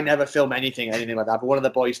it. Like, I never film anything like that, but one of the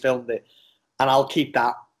boys filmed it. And I'll keep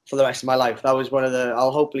that for the rest of my life. That was I'll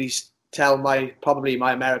hopefully tell probably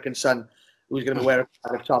my American son, who's going to wear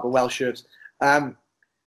a top of Welsh shirts.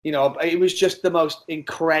 It was just the most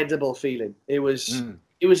incredible feeling. It was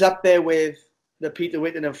up there with the Peter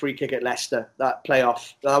Whittingham free kick at Leicester, that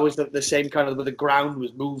playoff. That was the same kind of, where the ground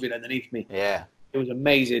was moving underneath me. Yeah. It was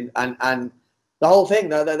amazing. And the whole thing,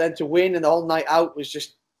 then to win and the whole night out was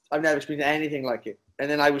just, I've never experienced anything like it. And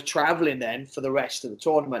then I was travelling then for the rest of the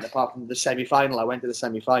tournament, apart from the semi-final. I went to the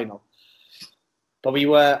semi-final. But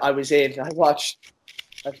I watched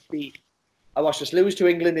us lose to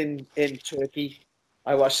England in Turkey.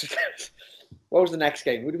 What was the next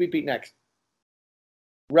game? Who did we beat next?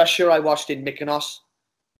 Russia, I watched in Mykonos.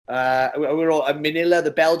 We were all at Manila. The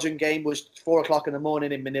Belgian game was 4:00 in the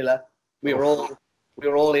morning in Manila. We were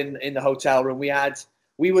all in the hotel room.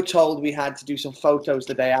 We were told we had to do some photos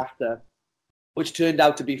the day after, which turned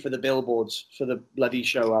out to be for the billboards for the bloody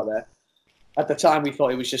show out there. At the time, we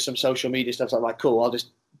thought it was just some social media stuff. So I'm like, cool, I'll just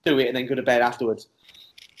do it and then go to bed afterwards.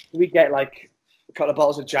 We get like a couple of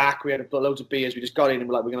bottles of Jack. We had loads of beers. We just got in and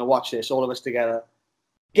we're like, we're going to watch this, all of us together.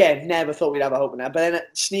 Again, never thought we'd have a hope in that. But then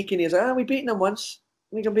sneaking in, like, we beaten them once.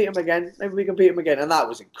 We can beat them again. Maybe we can beat them again. And that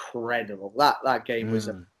was incredible. That game was...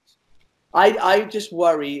 I just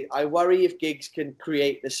worry. I worry if Giggs can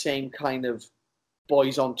create the same kind of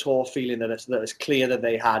boys on tour feeling that it's clear that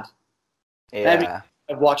they had. Yeah.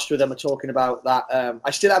 I've watched with them are talking about that.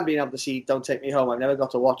 I still haven't been able to see Don't Take Me Home. I've never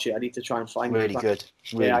got to watch it. I need to try and find it. Really good.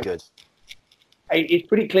 Really good. It's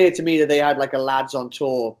pretty clear to me that they had like a lads on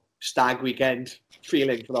tour stag weekend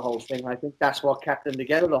feeling for the whole thing. I think that's what kept them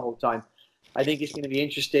together the whole time. I think it's going to be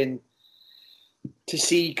interesting to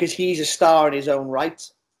see, because he's a star in his own right,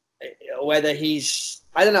 whether he's...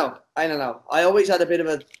 I don't know. I always had a bit of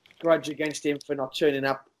a grudge against him for not turning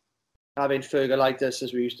up, having Fergalitis,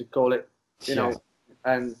 as we used to call it, you know.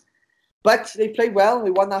 But they played well.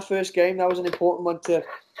 They won that first game. That was an important one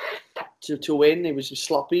to win. It was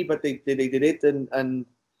sloppy, but they did it. And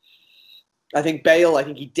I think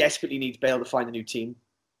he desperately needs Bale to find a new team.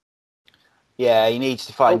 Yeah, he needs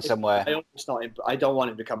to find somewhere. I don't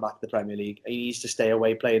want him to come back to the Premier League. He needs to stay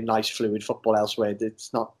away, playing nice, fluid football elsewhere.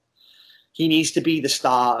 It's not. He needs to be the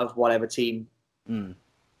star of whatever team.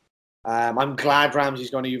 I'm glad Ramsey's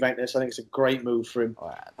going to Juventus. I think it's a great move for him.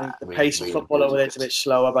 The pace of football over there is a bit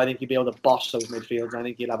slower, but I think he'll be able to boss those midfields. I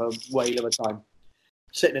think he'll have a whale of a time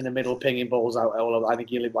sitting in the middle, pinging balls out all over.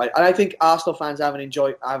 I think Arsenal fans haven't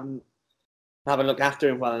looked after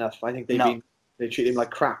him well enough. I think they treat him like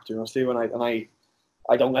crap, to be honest with you, and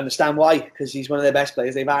I don't understand why, because he's one of their best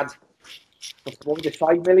players they've had. What was it,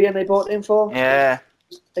 5 million they bought him for? Yeah.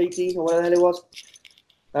 18 or whatever the hell it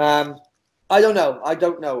was. I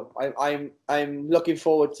don't know. I'm looking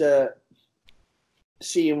forward to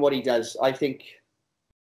seeing what he does. I think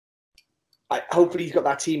hopefully he's got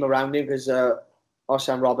that team around him, because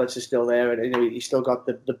Osam Roberts is still there, and he's still got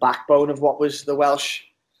the backbone of what was the Welsh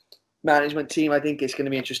management team. I think it's going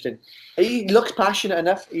to be interesting. He looks passionate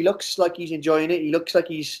enough. He looks like he's enjoying it. He looks like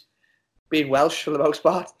he's being Welsh for the most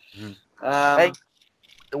part.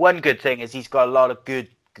 The one good thing is he's got a lot of good,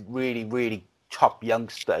 really, really top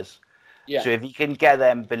youngsters. Yeah. So if he can get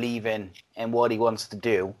them believing in what he wants to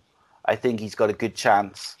do, I think he's got a good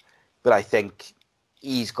chance. But I think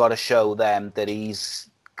he's got to show them that he's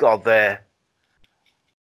got the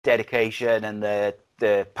dedication and the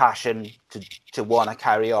passion to want to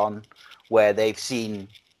carry on, where they've seen,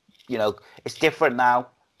 it's different now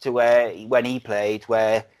to where when he played,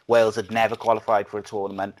 where Wales had never qualified for a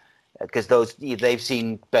tournament, because they've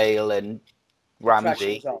seen Bale and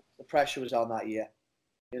Ramsey. The pressure was on that year.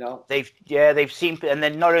 They've seen, and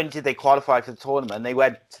then not only did they qualify for the tournament, they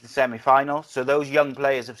went to the semi-final. So those young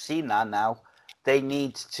players have seen that now. They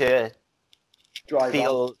need to drive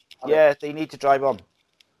on. They need to drive on.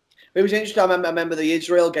 It was interesting. I remember the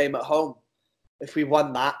Israel game at home. If we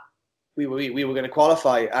won that, we were going to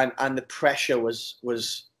qualify, and the pressure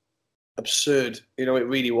was absurd. It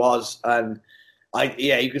really was. And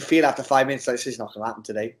you could feel after 5 minutes like, this is not going to happen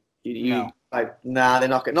today. They're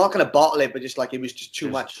not going to bottle it, but just like it was just too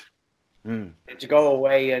much to go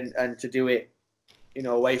away and to do it,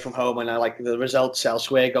 away from home, and the results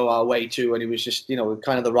elsewhere go our way too. And it was just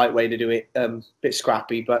kind of the right way to do it. Bit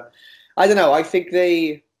scrappy, but I don't know. I think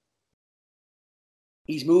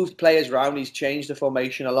he's moved players around. He's changed the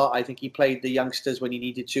formation a lot. I think he played the youngsters when he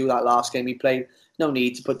needed to. That last game he played, no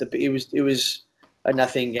need to put it was a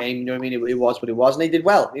nothing game. You know what I mean? It was what it was, and they did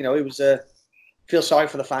well. It was feel sorry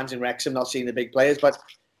for the fans in Wrexham not seeing the big players, but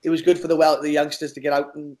it was good for the youngsters to get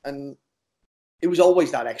out and it was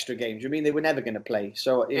always that extra game. Do you mean they were never going to play?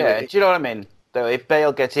 So do you know what I mean? Though if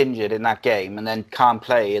Bale gets injured in that game and then can't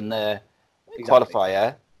play in the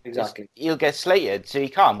qualifier, he'll get slated, so he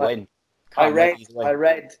can't win. I read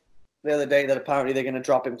the other day that apparently they're going to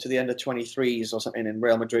drop him to the under 23s or something in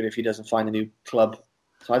Real Madrid if he doesn't find a new club.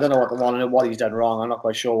 So I don't know what he's done wrong. I'm not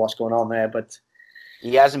quite sure what's going on there, but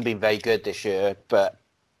he hasn't been very good this year, but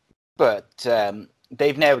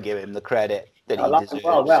they've never given him the credit that he deserves.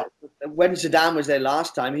 Well, when Zidane was there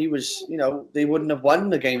last time, he was, they wouldn't have won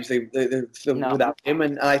the games without him,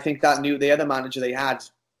 and I think that the other manager they had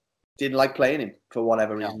didn't like playing him for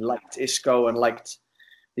whatever reason. Liked Isco and liked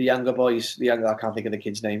the younger boys. I can't think of the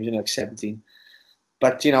kids' names. Like 17,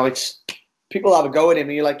 but it's people have a go at him,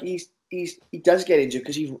 and you're like, he does get injured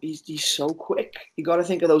because he's so quick. You got to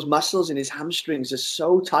think of those muscles in his hamstrings are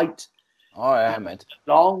so tight. Oh yeah, man.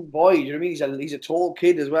 Long boy, you know what I mean? He's a tall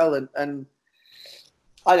kid as well, and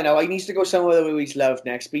I don't know. He needs to go somewhere where he's loved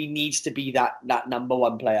next, but he needs to be that number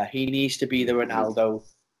one player. He needs to be the Ronaldo,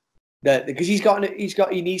 because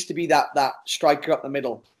he needs to be that striker up the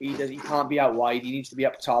middle. He can't be out wide. He needs to be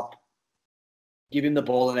up top. Give him the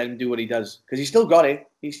ball and let him do what he does, because he's still got it.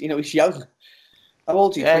 He's young. How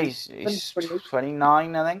old is he? Yeah, he's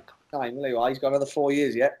 29, I think. He's got another 4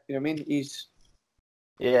 years yet. You know what I mean?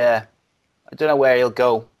 Yeah. I don't know where he'll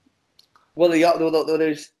go. Well,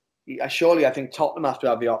 surely I think Tottenham have to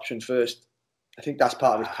have the option first. I think that's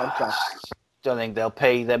part of his contract. don't think they'll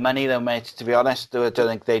pay their money, though, mate, to be honest. I don't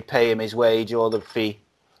think they'd pay him his wage or the fee.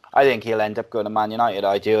 I think he'll end up going to Man United,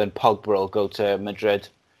 I do, and Pogba will go to Madrid.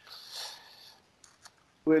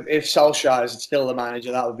 If Solskjaer is still the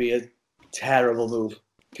manager, that would be a terrible move,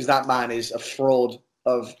 because that man is a fraud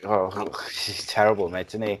of... Oh, he's terrible, mate,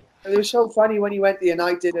 isn't he? It was so funny when he went to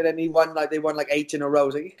United and then they won 8 in a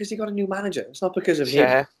row. Because he got a new manager. It's not because of him.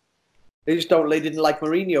 Yeah. They didn't like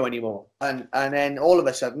Mourinho anymore. And then all of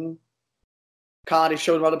a sudden, Cardiff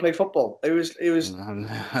showed him how to play football. It was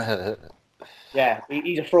yeah,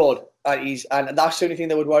 he's a fraud. And that's the only thing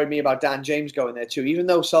that would worry me about Dan James going there too. Even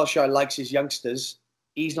though Solskjaer likes his youngsters,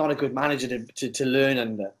 he's not a good manager to learn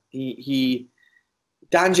under.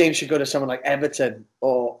 Dan James should go to someone like Everton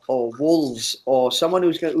or Wolves, or someone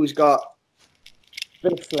who's got a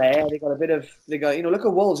bit of flair. Look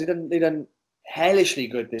at Wolves. They done hellishly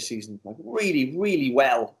good this season. Like really, really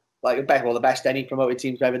well. Like the best any promoted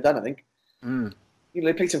team's ever done, I think.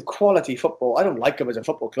 They play some quality football. I don't like them as a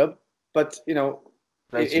football club, but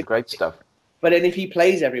plays some great stuff. But then if he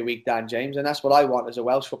plays every week, Dan James, and that's what I want as a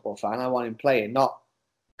Welsh football fan, I want him playing, not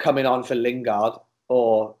coming on for Lingard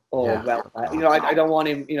or I don't want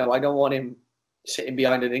him. I don't want him sitting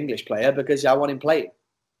behind an English player, because I want him playing.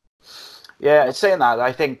 Yeah, saying that,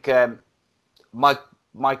 I think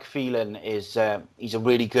Mike Phelan is he's a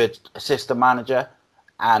really good assistant manager,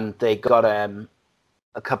 and they got a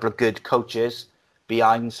couple of good coaches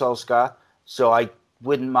behind Solskjaer. So I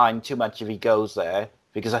wouldn't mind too much if he goes there,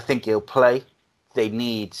 because I think he'll play. They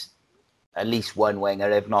need at least one winger,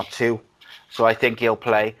 if not two. So I think he'll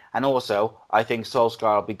play. And also, I think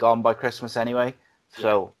Solskjaer will be gone by Christmas anyway.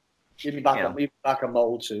 So he'll be back on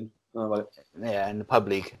mould soon. Yeah, in the pub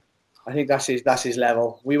league. I think that's his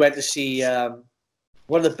level. We went to see one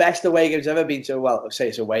of the best away games I've ever been to. Well, I'll say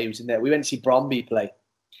it's away. He was in there. We went to see Brøndby play.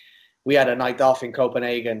 We had a night off in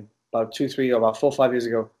Copenhagen about 4 or 5 years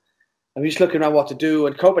ago. And we were just looking around what to do.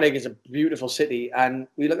 And Copenhagen's a beautiful city. And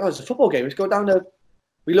we looked, it's a football game. Let's go down to...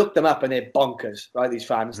 We looked them up and they're bonkers, right? These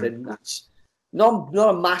fans, they're nuts. Not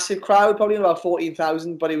a massive crowd, probably about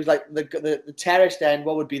 14,000, but it was like the terraced end,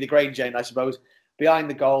 what would be the Grange end, I suppose, behind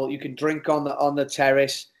the goal. You can drink on the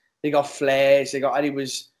terrace. They got flares. And it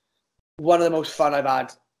was one of the most fun I've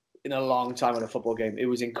had in a long time at a football game. It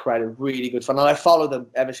was incredible, really good fun. And I followed them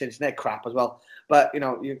ever since. And they're crap as well. But,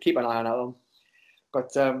 you keep an eye on them.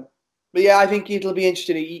 But yeah, I think it'll be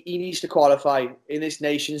interesting. He needs to qualify in this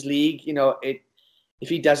Nations League. If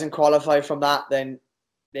he doesn't qualify from that, then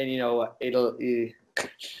it'll...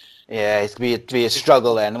 Yeah, it's going to be a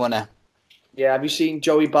struggle then, won't it? Yeah, have you seen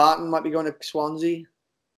Joey Barton might be going to Swansea?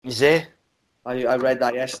 Is he? I read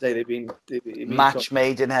that yesterday. They've been match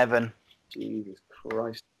made in heaven. Jesus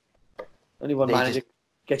Christ. Only one manager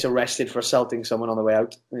gets arrested for assaulting someone on the way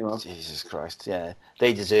out. Jesus Christ, yeah.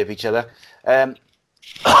 They deserve each other.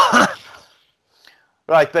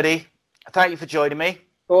 Right, buddy. Thank you for joining me.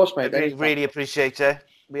 Of course, mate. I really appreciate it.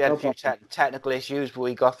 We had a few technical issues, but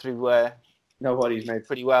we got through no worries, mate.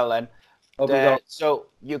 Pretty well then. So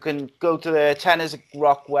you can go to the Tenors of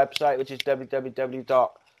Rock website, which is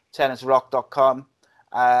www.tenorsrock.com,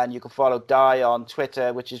 and you can follow Dai on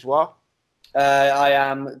Twitter, which is what? I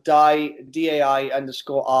am Dai,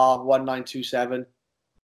 DAI_R1927.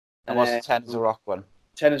 And what's the Tenors of Rock one?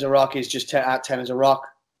 Tenors of Rock is just at Tenors of Rock.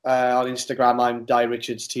 On Instagram, I'm Dai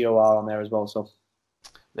Richards, TOR on there as well. So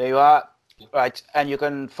there you are. Right, and you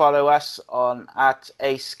can follow us on at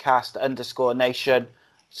ACEcast_Nation.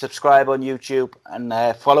 Subscribe on YouTube and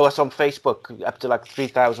follow us on Facebook. Up to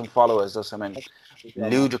 3,000 followers or something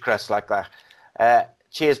ludicrous like that.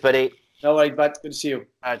 Cheers, buddy. No worries, bud. Good to see you.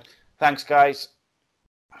 All right. Thanks, guys.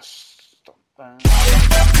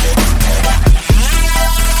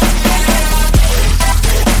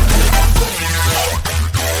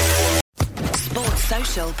 Sports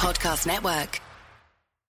Social Podcast Network.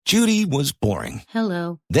 Judy was boring.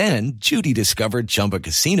 Hello. Then Judy discovered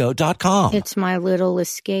ChumbaCasino.com. It's my little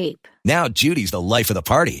escape. Now Judy's the life of the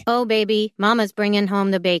party. Oh, baby, mama's bringing home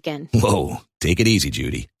the bacon. Whoa, take it easy,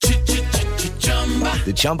 Judy.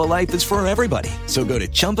 The Chumba life is for everybody. So go to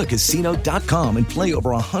ChumbaCasino.com and play over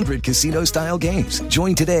 100 casino-style games.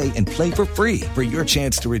 Join today and play for free for your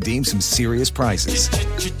chance to redeem some serious prizes.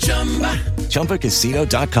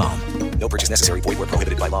 ChumbaCasino.com. No purchase necessary. Void where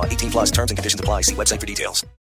prohibited by law. 18+ terms and conditions apply. See website for details.